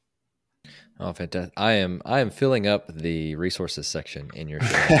 Oh, fantastic! I am filling up the resources section in your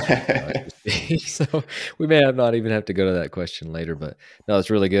show. So we may not even have to go to that question later, but no,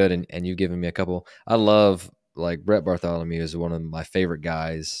 it's really good. And you've given me a couple. I love like Brett Bartholomew is one of my favorite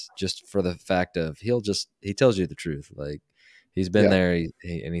guys just for the fact of he tells you the truth. Like he's been there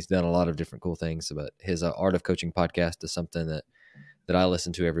and he's done a lot of different cool things, but his Art of Coaching podcast is something that I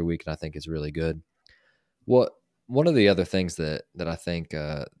listen to every week and I think is really good. One of the other things that I think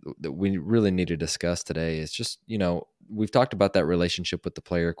that we really need to discuss today is just, we've talked about that relationship with the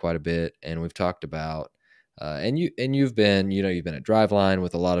player quite a bit, and we've talked about and you've been at Driveline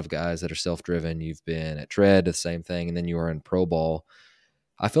with a lot of guys that are self-driven. You've been at Tread, the same thing, and then you were in Pro Ball.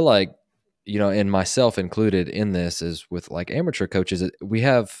 I feel like, and myself included in this is with like amateur coaches, we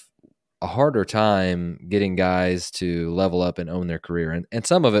have a harder time getting guys to level up and own their career. And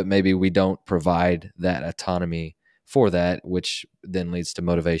some of it, maybe we don't provide that autonomy for that, which then leads to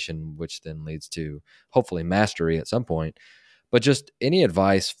motivation, which then leads to hopefully mastery at some point. But just any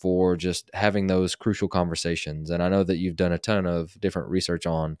advice for just having those crucial conversations. And I know that you've done a ton of different research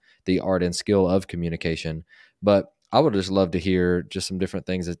on the art and skill of communication, but I would just love to hear just some different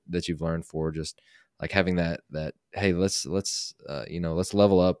things that you've learned for just like having that, hey, let's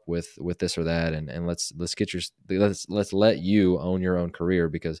level up with this or that. And let's let you own your own career,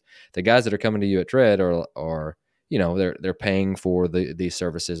 because the guys that are coming to you at Tread are they're paying for these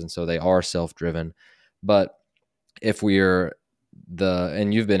services. And so they are self-driven. But if we're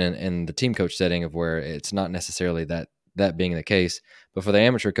and you've been in the team coach setting of where it's not necessarily that being the case, but for the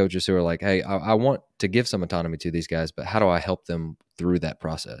amateur coaches who are like, hey, I want to give some autonomy to these guys, but how do I help them through that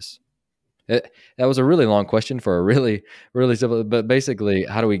process? That was a really long question for a really, really simple, but basically,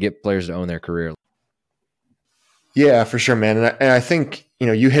 how do we get players to own their career? Yeah, for sure, man. And I think,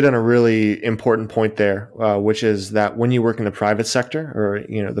 you hit on a really important point there, which is that when you work in the private sector or,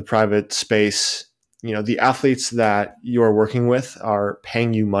 the private space, the athletes that you're working with are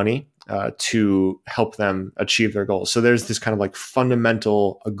paying you money to help them achieve their goals. So there's this kind of like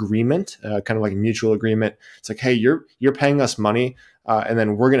fundamental agreement, kind of like a mutual agreement. It's like, hey, you're paying us money, and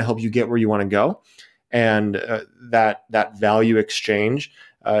then we're going to help you get where you want to go. And that value exchange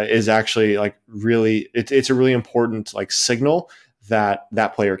is actually like really, it's a really important like signal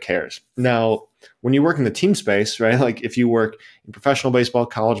that player cares. Now, when you work in the team space, right? Like if you work in professional baseball,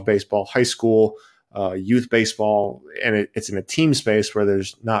 college baseball, high school, youth baseball, and it's in a team space where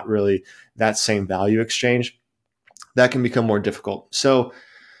there's not really that same value exchange, that can become more difficult. So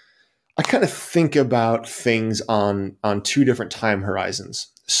I kind of think about things on two different time horizons.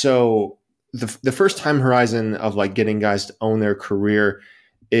 So the first time horizon of like getting guys to own their career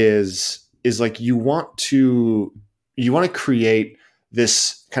is like you want to create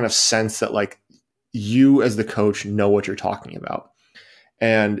this kind of sense that like you as the coach know what you're talking about.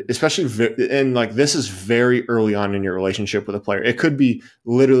 And especially, and like this is very early on in your relationship with a player. It could be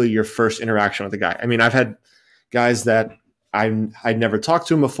literally your first interaction with a guy. I mean, I've had guys that I'd never talked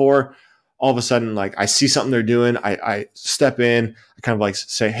to them before. All of a sudden, like I see something they're doing, I step in, I kind of like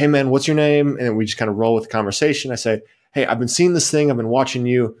say, hey man, what's your name? And then we just kind of roll with the conversation. I say, hey, I've been seeing this thing. I've been watching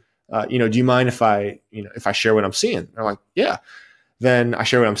you. Do you mind if I share what I'm seeing? They're like, yeah. Then I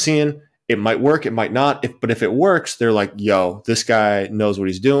share what I'm seeing. It might work, it might not. But if it works, they're like, yo, this guy knows what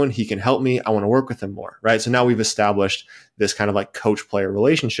he's doing. He can help me. I want to work with him more, right? So now we've established this kind of like coach-player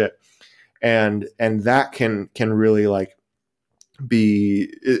relationship. And that can really like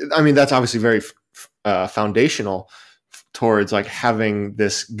be, I mean, that's obviously very foundational towards like having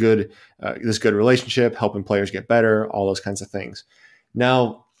this good relationship, helping players get better, all those kinds of things.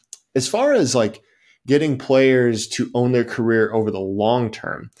 Now, as far as like getting players to own their career over the long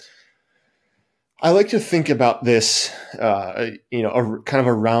term, I like to think about this, kind of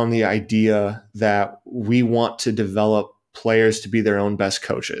around the idea that we want to develop players to be their own best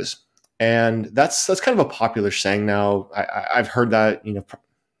coaches. And that's kind of a popular saying now. I've heard that,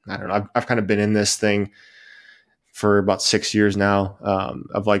 I don't know, I've kind of been in this thing for about 6 years now,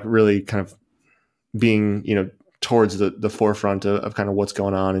 of like really kind of being, towards the forefront of kind of what's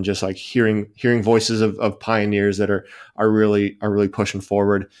going on, and just like hearing voices of pioneers that are really pushing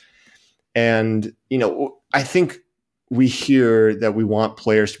forward. And, I think we hear that we want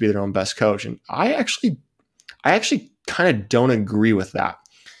players to be their own best coach. And I actually kind of don't agree with that.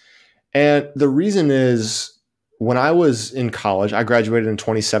 And the reason is, when I was in college, I graduated in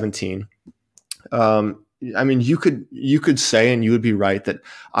 2017. You could say, and you would be right, that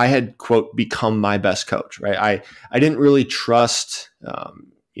I had, quote, become my best coach, right? I didn't really trust,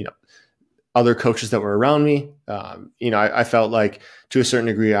 other coaches that were around me. I felt like, to a certain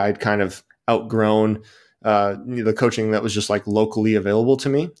degree, I'd kind of outgrown the coaching that was just like locally available to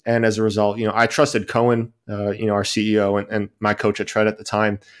me. And as a result, I trusted Cohen, our CEO, and my coach at Tread at the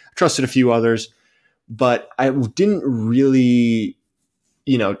time. I trusted a few others, but I didn't really,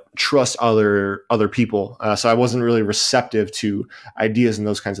 trust other people. So I wasn't really receptive to ideas and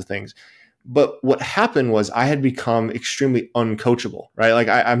those kinds of things. But what happened was, I had become extremely uncoachable, right? Like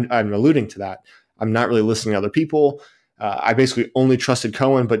I'm alluding to that. I'm not really listening to other people. I basically only trusted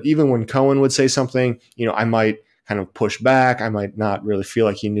Cohen, but even when Cohen would say something, I might kind of push back. I might not really feel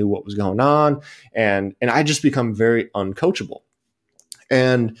like he knew what was going on. And I just become very uncoachable.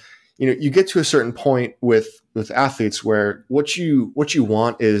 And, you get to a certain point with athletes where what you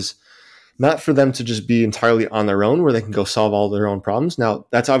want is not for them to just be entirely on their own, where they can go solve all their own problems. Now,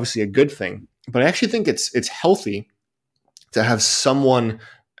 that's obviously a good thing, but I actually think it's healthy to have someone,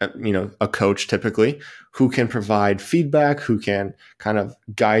 a coach typically, who can provide feedback, who can kind of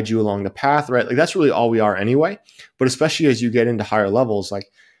guide you along the path, right? Like, that's really all we are anyway. But especially as you get into higher levels,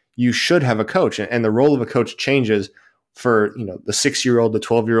 like, you should have a coach, and the role of a coach changes for, the 6-year-old, the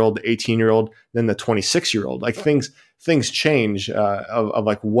 12-year-old, the 18-year-old, then the 26-year-old. Like, things change of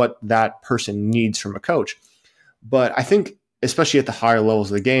like what that person needs from a coach. But I think, especially at the higher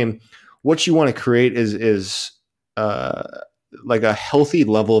levels of the game, what you want to create is like a healthy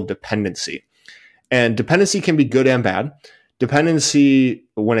level of dependency. And dependency can be good and bad. Dependency,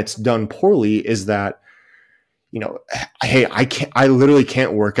 when it's done poorly, is that, hey, I literally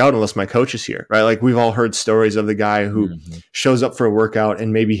can't work out unless my coach is here, right? Like, we've all heard stories of the guy who shows up for a workout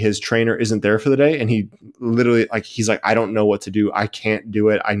and maybe his trainer isn't there for the day. And he literally, he's like, I don't know what to do. I can't do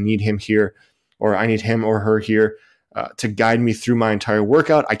it. I need him here, or I need him or her here to guide me through my entire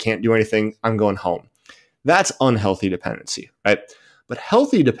workout. I can't do anything. I'm going home. That's unhealthy dependency, right? But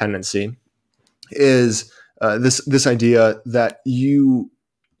healthy dependency is this idea that you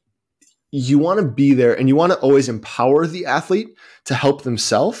want to be there, and you want to always empower the athlete to help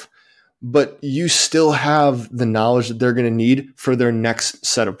themselves, but you still have the knowledge that they're going to need for their next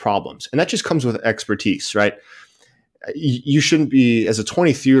set of problems. And that just comes with expertise, right? You shouldn't be, as a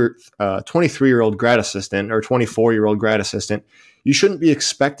 23-year-old grad assistant or 24-year-old grad assistant, you shouldn't be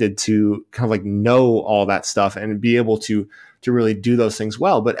expected to kind of like know all that stuff and be able to really do those things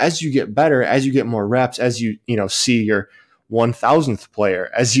well. But as you get better, as you get more reps, as you see your 1,000th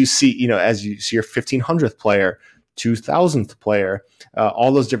player, as you see your 1,500th player, 2,000th player,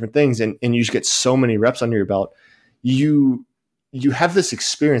 all those different things, and you just get so many reps under your belt, you have this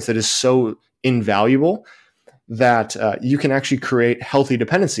experience that is so invaluable that you can actually create healthy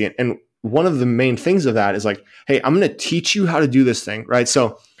dependency. And one of the main things of that is like, hey, I'm going to teach you how to do this thing, right?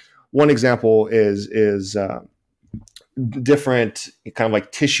 So one example is different kind of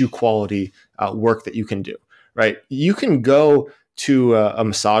like tissue quality work that you can do, right? You can go to a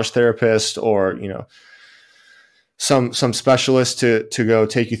massage therapist or, some specialist to go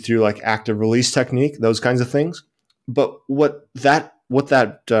take you through like active release technique, those kinds of things. But what that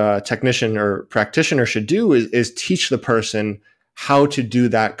technician or practitioner should do is teach the person how to do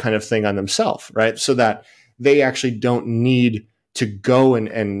that kind of thing on themselves, right? So that they actually don't need to go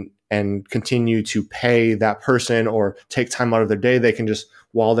and continue to pay that person or take time out of their day. They can just,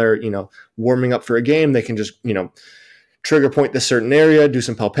 while they're, warming up for a game, they can just, trigger point this certain area, do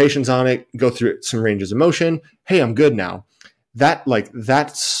some palpations on it, go through some ranges of motion. Hey, I'm good now.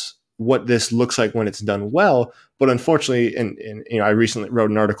 That's what this looks like when it's done well. But unfortunately, and I recently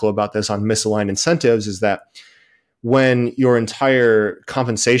wrote an article about this on misaligned incentives, is that when your entire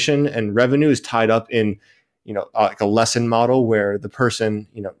compensation and revenue is tied up in, like a lesson model where the person,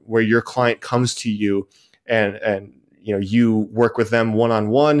 where your client comes to you and you work with them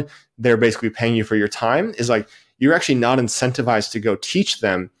one-on-one, they're basically paying you for your time, is like, you're actually not incentivized to go teach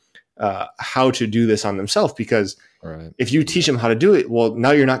them how to do this on themselves, because if you teach them how to do it, well,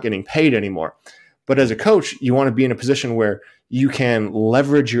 now you're not getting paid anymore. But as a coach, you want to be in a position where you can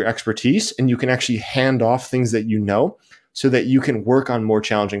leverage your expertise and you can actually hand off things that you know so that you can work on more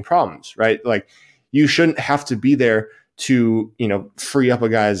challenging problems, right? Like, you shouldn't have to be there to, free up a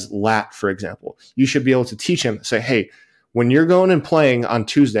guy's lat, for example. You should be able to teach him, say, hey, when you're going and playing on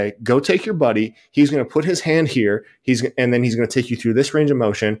Tuesday, go take your buddy. He's going to put his hand here. And then he's going to take you through this range of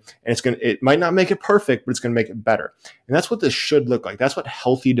motion. And it might not make it perfect, but it's going to make it better. And that's what this should look like. That's what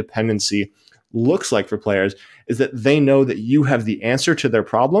healthy dependency looks like for players, is that they know that you have the answer to their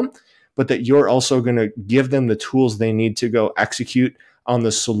problem, but that you're also going to give them the tools they need to go execute on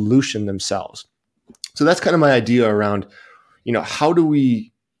the solution themselves. So that's kind of my idea around, how do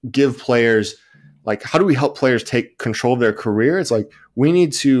we give players, how do we help players take control of their career? It's like we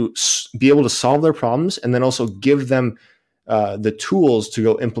need to be able to solve their problems and then also give them the tools to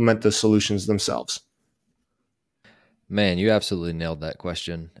go implement the solutions themselves. Man, you absolutely nailed that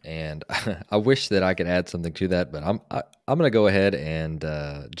question, and I wish that I could add something to that, but I'm going to go ahead and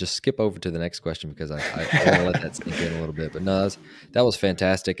just skip over to the next question because I want to let that sink in a little bit. But no, that was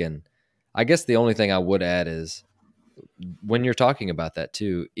fantastic, and I guess the only thing I would add is when you're talking about that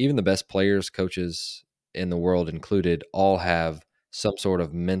too, even the best players, coaches in the world included, all have some sort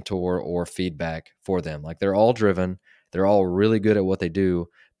of mentor or feedback for them. Like they're all driven, they're all really good at what they do,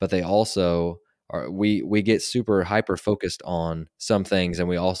 but they also we get super hyper focused on some things, and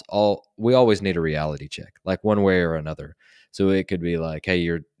we always need a reality check, like one way or another. So it could be like, hey,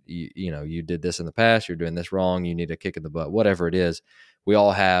 you did this in the past, you're doing this wrong, you need a kick in the butt, whatever it is. We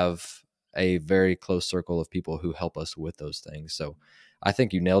all have a very close circle of people who help us with those things. So I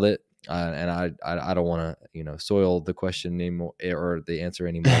think you nailed it. And I don't want to, soil the question anymore or the answer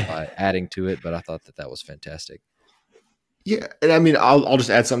anymore by adding to it, but I thought that was fantastic. Yeah. And I mean, I'll just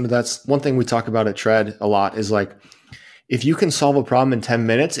add something to that. One thing we talk about at Tread a lot is like, if you can solve a problem in 10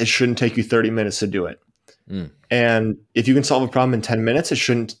 minutes, it shouldn't take you 30 minutes to do it. And if you can solve a problem in 10 minutes, it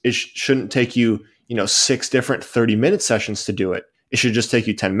shouldn't take you, 6 different 30-minute sessions to do it. It should just take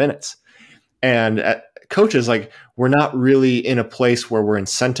you 10 minutes. And coaches, we're not really in a place where we're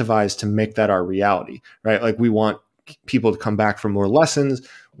incentivized to make that our reality, right? Like we want people to come back for more lessons.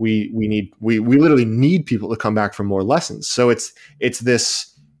 We literally need people to come back for more lessons. So it's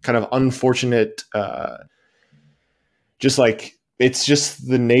this kind of unfortunate, it's just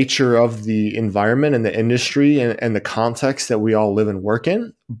the nature of the environment and the industry and the context that we all live and work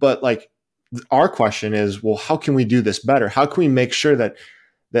in. But our question is, well, how can we do this better? How can we make sure that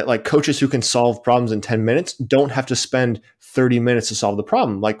coaches who can solve problems in 10 minutes don't have to spend 30 minutes to solve the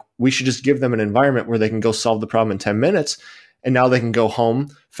problem? We should just give them an environment where they can go solve the problem in 10 minutes. And now they can go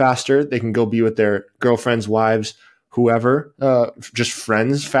home faster. They can go be with their girlfriends, wives, whoever, just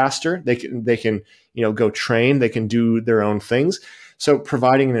friends faster. They can, go train. They can do their own things. So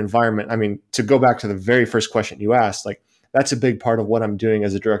providing an environment, I mean, to go back to the very first question you asked, that's a big part of what I'm doing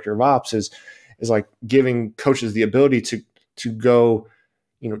as a director of ops is giving coaches the ability to go,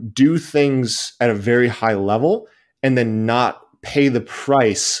 do things at a very high level and then not pay the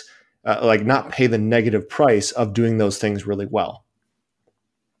price, not pay the negative price of doing those things really well.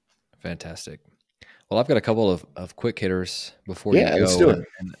 Fantastic. Well, I've got a couple of quick hitters before you go. Let's do it.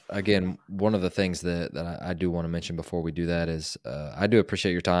 And again, one of the things that I do want to mention before we do that is I do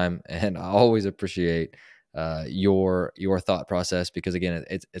appreciate your time, and I always appreciate your thought process, because again,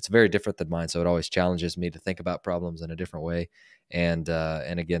 it's very different than mine. So it always challenges me to think about problems in a different way. And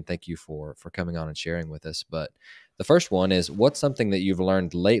again, thank you for coming on and sharing with us. But the first one is, what's something that you've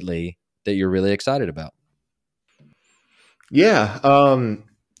learned lately that you're really excited about? Yeah.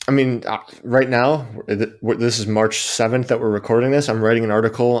 I mean, right now, this is March 7th that we're recording this. I'm writing an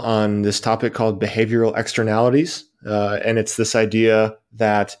article on this topic called behavioral externalities. And it's this idea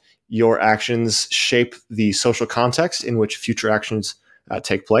that your actions shape the social context in which future actions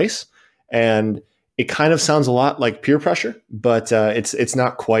take place. And it kind of sounds a lot like peer pressure, but it's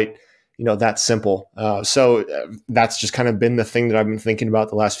not quite, that simple. So that's just kind of been the thing that I've been thinking about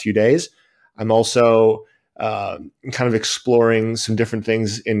the last few days. I'm also kind of exploring some different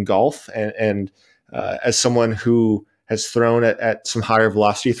things in golf, and as someone who has thrown at some higher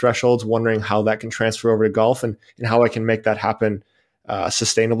velocity thresholds, wondering how that can transfer over to golf and how I can make that happen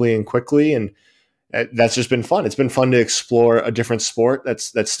sustainably and quickly. And that's just been fun. It's been fun to explore a different sport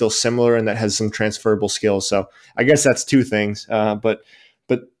that's still similar and that has some transferable skills. So I guess that's two things, but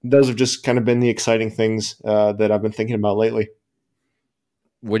those have just kind of been the exciting things that I've been thinking about lately.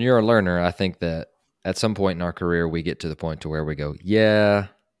 When you're a learner, I think that at some point in our career, we get to the point to where we go, yeah,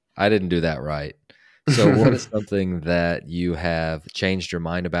 I didn't do that right. So what is something that you have changed your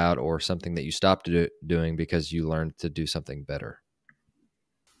mind about, or something that you stopped doing because you learned to do something better?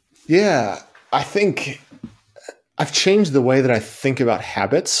 Yeah, I think I've changed the way that I think about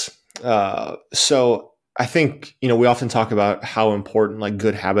habits. So I think, we often talk about how important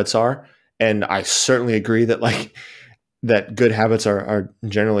good habits are. And I certainly agree that that good habits are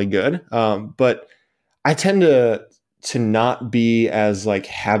generally good. But I tend to not be as like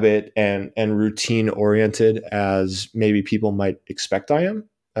habit and routine oriented as maybe people might expect I am.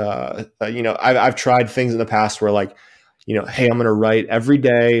 I've tried things in the past where like, hey, I'm going to write every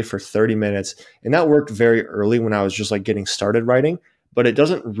day for 30 minutes. And that worked very early when I was just like getting started writing, but it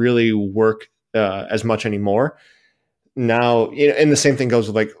doesn't really work as much anymore now. And the same thing goes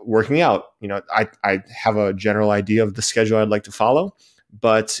with like working out. I have a general idea of the schedule I'd like to follow,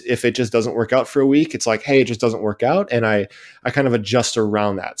 but if it just doesn't work out for a week, it's like, hey, it just doesn't work out. And I kind of adjust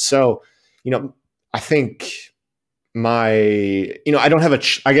around that. So, I think I don't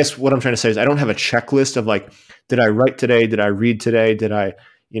have I guess what I'm trying to say is I don't have a checklist of like, did I write today? Did I read today? Did I,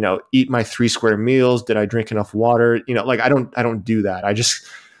 eat my 3 square meals? Did I drink enough water? Like I don't do that. I just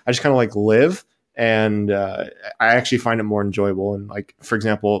kind of like live. And I actually find it more enjoyable. And like, for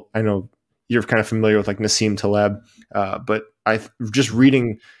example, I know you're kind of familiar with like Nassim Taleb, but just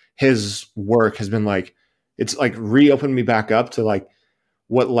reading his work has been like, it's like reopened me back up to like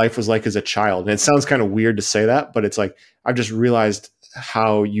what life was like as a child. And it sounds kind of weird to say that, but it's like, I've just realized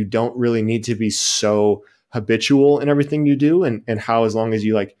how you don't really need to be so habitual in everything you do. And how, as long as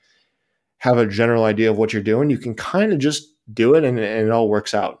you like have a general idea of what you're doing, you can kind of just do it and it all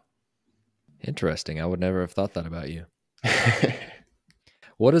works out. Interesting. I would never have thought that about you.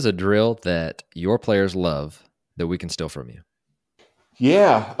 What is a drill that your players love that we can steal from you?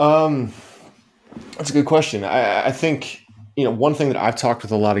 Yeah, that's a good question. I think, one thing that I've talked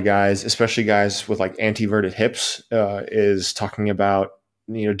with a lot of guys, especially guys with like anteverted hips, is talking about,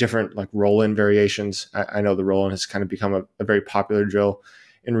 different like roll-in variations. I know the roll-in has kind of become a very popular drill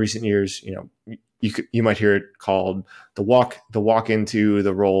in recent years. You might hear it called the walk into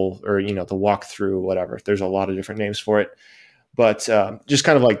the roll, or, the walk through, whatever. There's a lot of different names for it, but just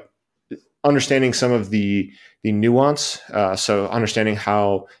kind of like understanding some of the nuance. So understanding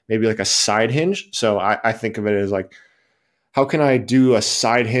how maybe like a side hinge. So I think of it as like, how can I do a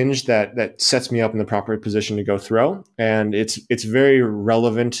side hinge that sets me up in the proper position to go throw? And it's very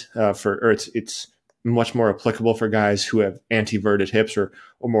relevant it's much more applicable for guys who have anteverted hips or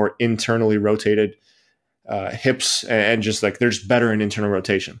more internally rotated hips, and just like there's better in internal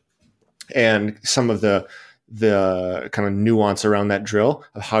rotation. And some of the kind of nuance around that drill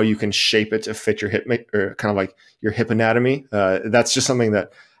of how you can shape it to fit your hip, or kind of like your hip anatomy. That's just something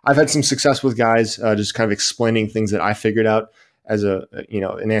that I've had some success with guys, just kind of explaining things that I figured out as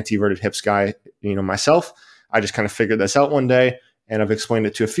an anteverted hips guy, myself. I just kind of figured this out one day, and I've explained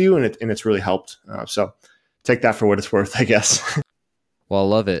it to a few, and it's really helped. So take that for what it's worth, I guess. Well, I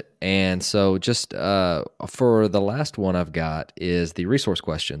love it. And so just for the last one I've got is the resource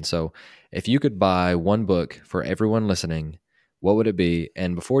question. So if you could buy one book for everyone listening, what would it be?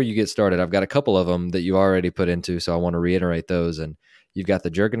 And before you get started, I've got a couple of them that you already put into, so I want to reiterate those. And you've got the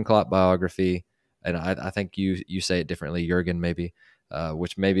Jurgen Klopp biography, and I think you say it differently, Jurgen maybe,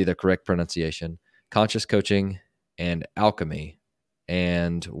 which may be the correct pronunciation, Conscious Coaching, and Alchemy.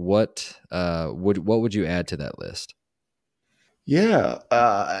 And what would you add to that list? Yeah.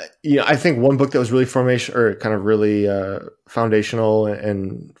 I think one book that was really foundational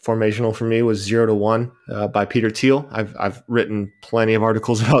and formational for me was 0 to 1 by Peter Thiel. I've written plenty of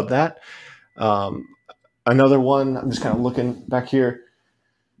articles about that. Another one, I'm just kind of looking back here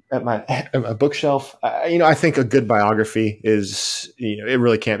at my bookshelf. I think a good biography is, it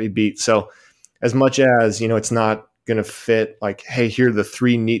really can't be beat. So as much as, it's not going to fit like, hey, here are the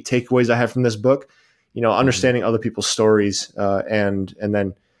 3 neat takeaways I have from this book, understanding other people's stories, and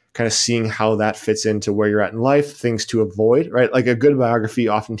then kind of seeing how that fits into where you're at in life, things to avoid, right? Like a good biography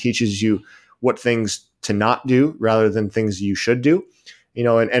often teaches you what things to not do rather than things you should do.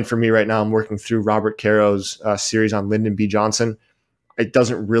 And for me right now, I'm working through Robert Caro's series on Lyndon B. Johnson. It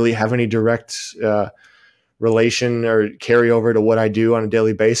doesn't really have any direct relation or carryover to what I do on a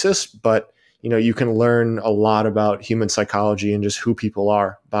daily basis, but you can learn a lot about human psychology and just who people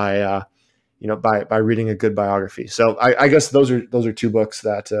are by reading a good biography. So I guess those are 2 books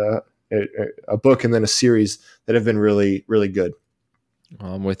that a book and then a series that have been really, really good.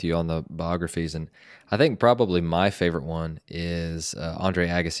 I'm with you on the biographies, and I think probably my favorite one is Andre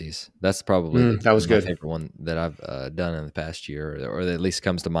Agassi's. That's probably that was my good. favorite one that I've done in the past year, or that at least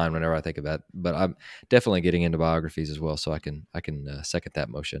comes to mind whenever I think about it. But I'm definitely getting into biographies as well, so I can second that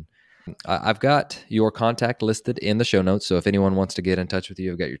motion. I've got your contact listed in the show notes, so if anyone wants to get in touch with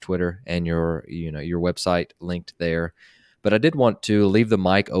you, I've got your Twitter and your website linked there. But I did want to leave the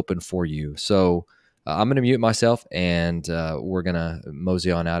mic open for you, so I'm going to mute myself, and we're going to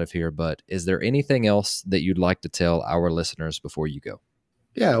mosey on out of here. But is there anything else that you'd like to tell our listeners before you go?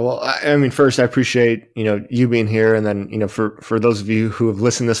 Yeah, well, I mean, first, I appreciate, you being here. And then, for those of you who have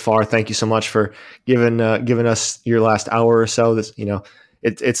listened this far, thank you so much for giving us your last hour or so. This,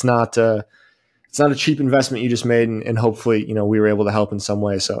 it's not a cheap investment you just made. And hopefully, we were able to help in some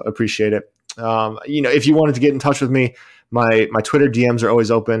way. So appreciate it. If you wanted to get in touch with me, my Twitter DMs are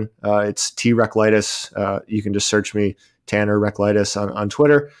always open. It's T Reklaitis. You can just search me, Tanner Reklaitis on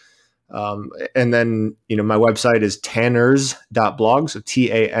Twitter. And then, my website is tanners.blog. So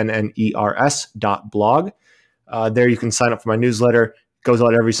TANNERS.blog. There you can sign up for my newsletter. It goes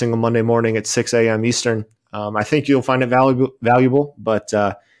out every single Monday morning at 6 a.m. Eastern. I think you'll find it valuable, but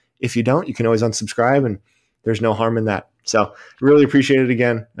if you don't, you can always unsubscribe, and there's no harm in that. So really appreciate it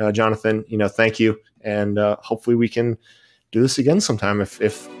again, Jonathan. Thank you. And hopefully we can do this again sometime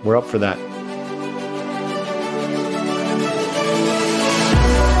if we're up for that.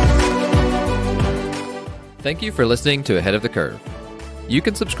 Thank you for listening to Ahead of the Curve. You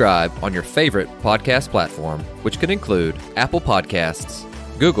can subscribe on your favorite podcast platform, which can include Apple Podcasts,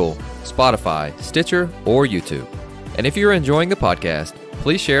 Google, Spotify, Stitcher, or YouTube. And if you're enjoying the podcast,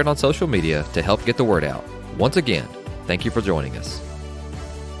 please share it on social media to help get the word out. Once again, thank you for joining us.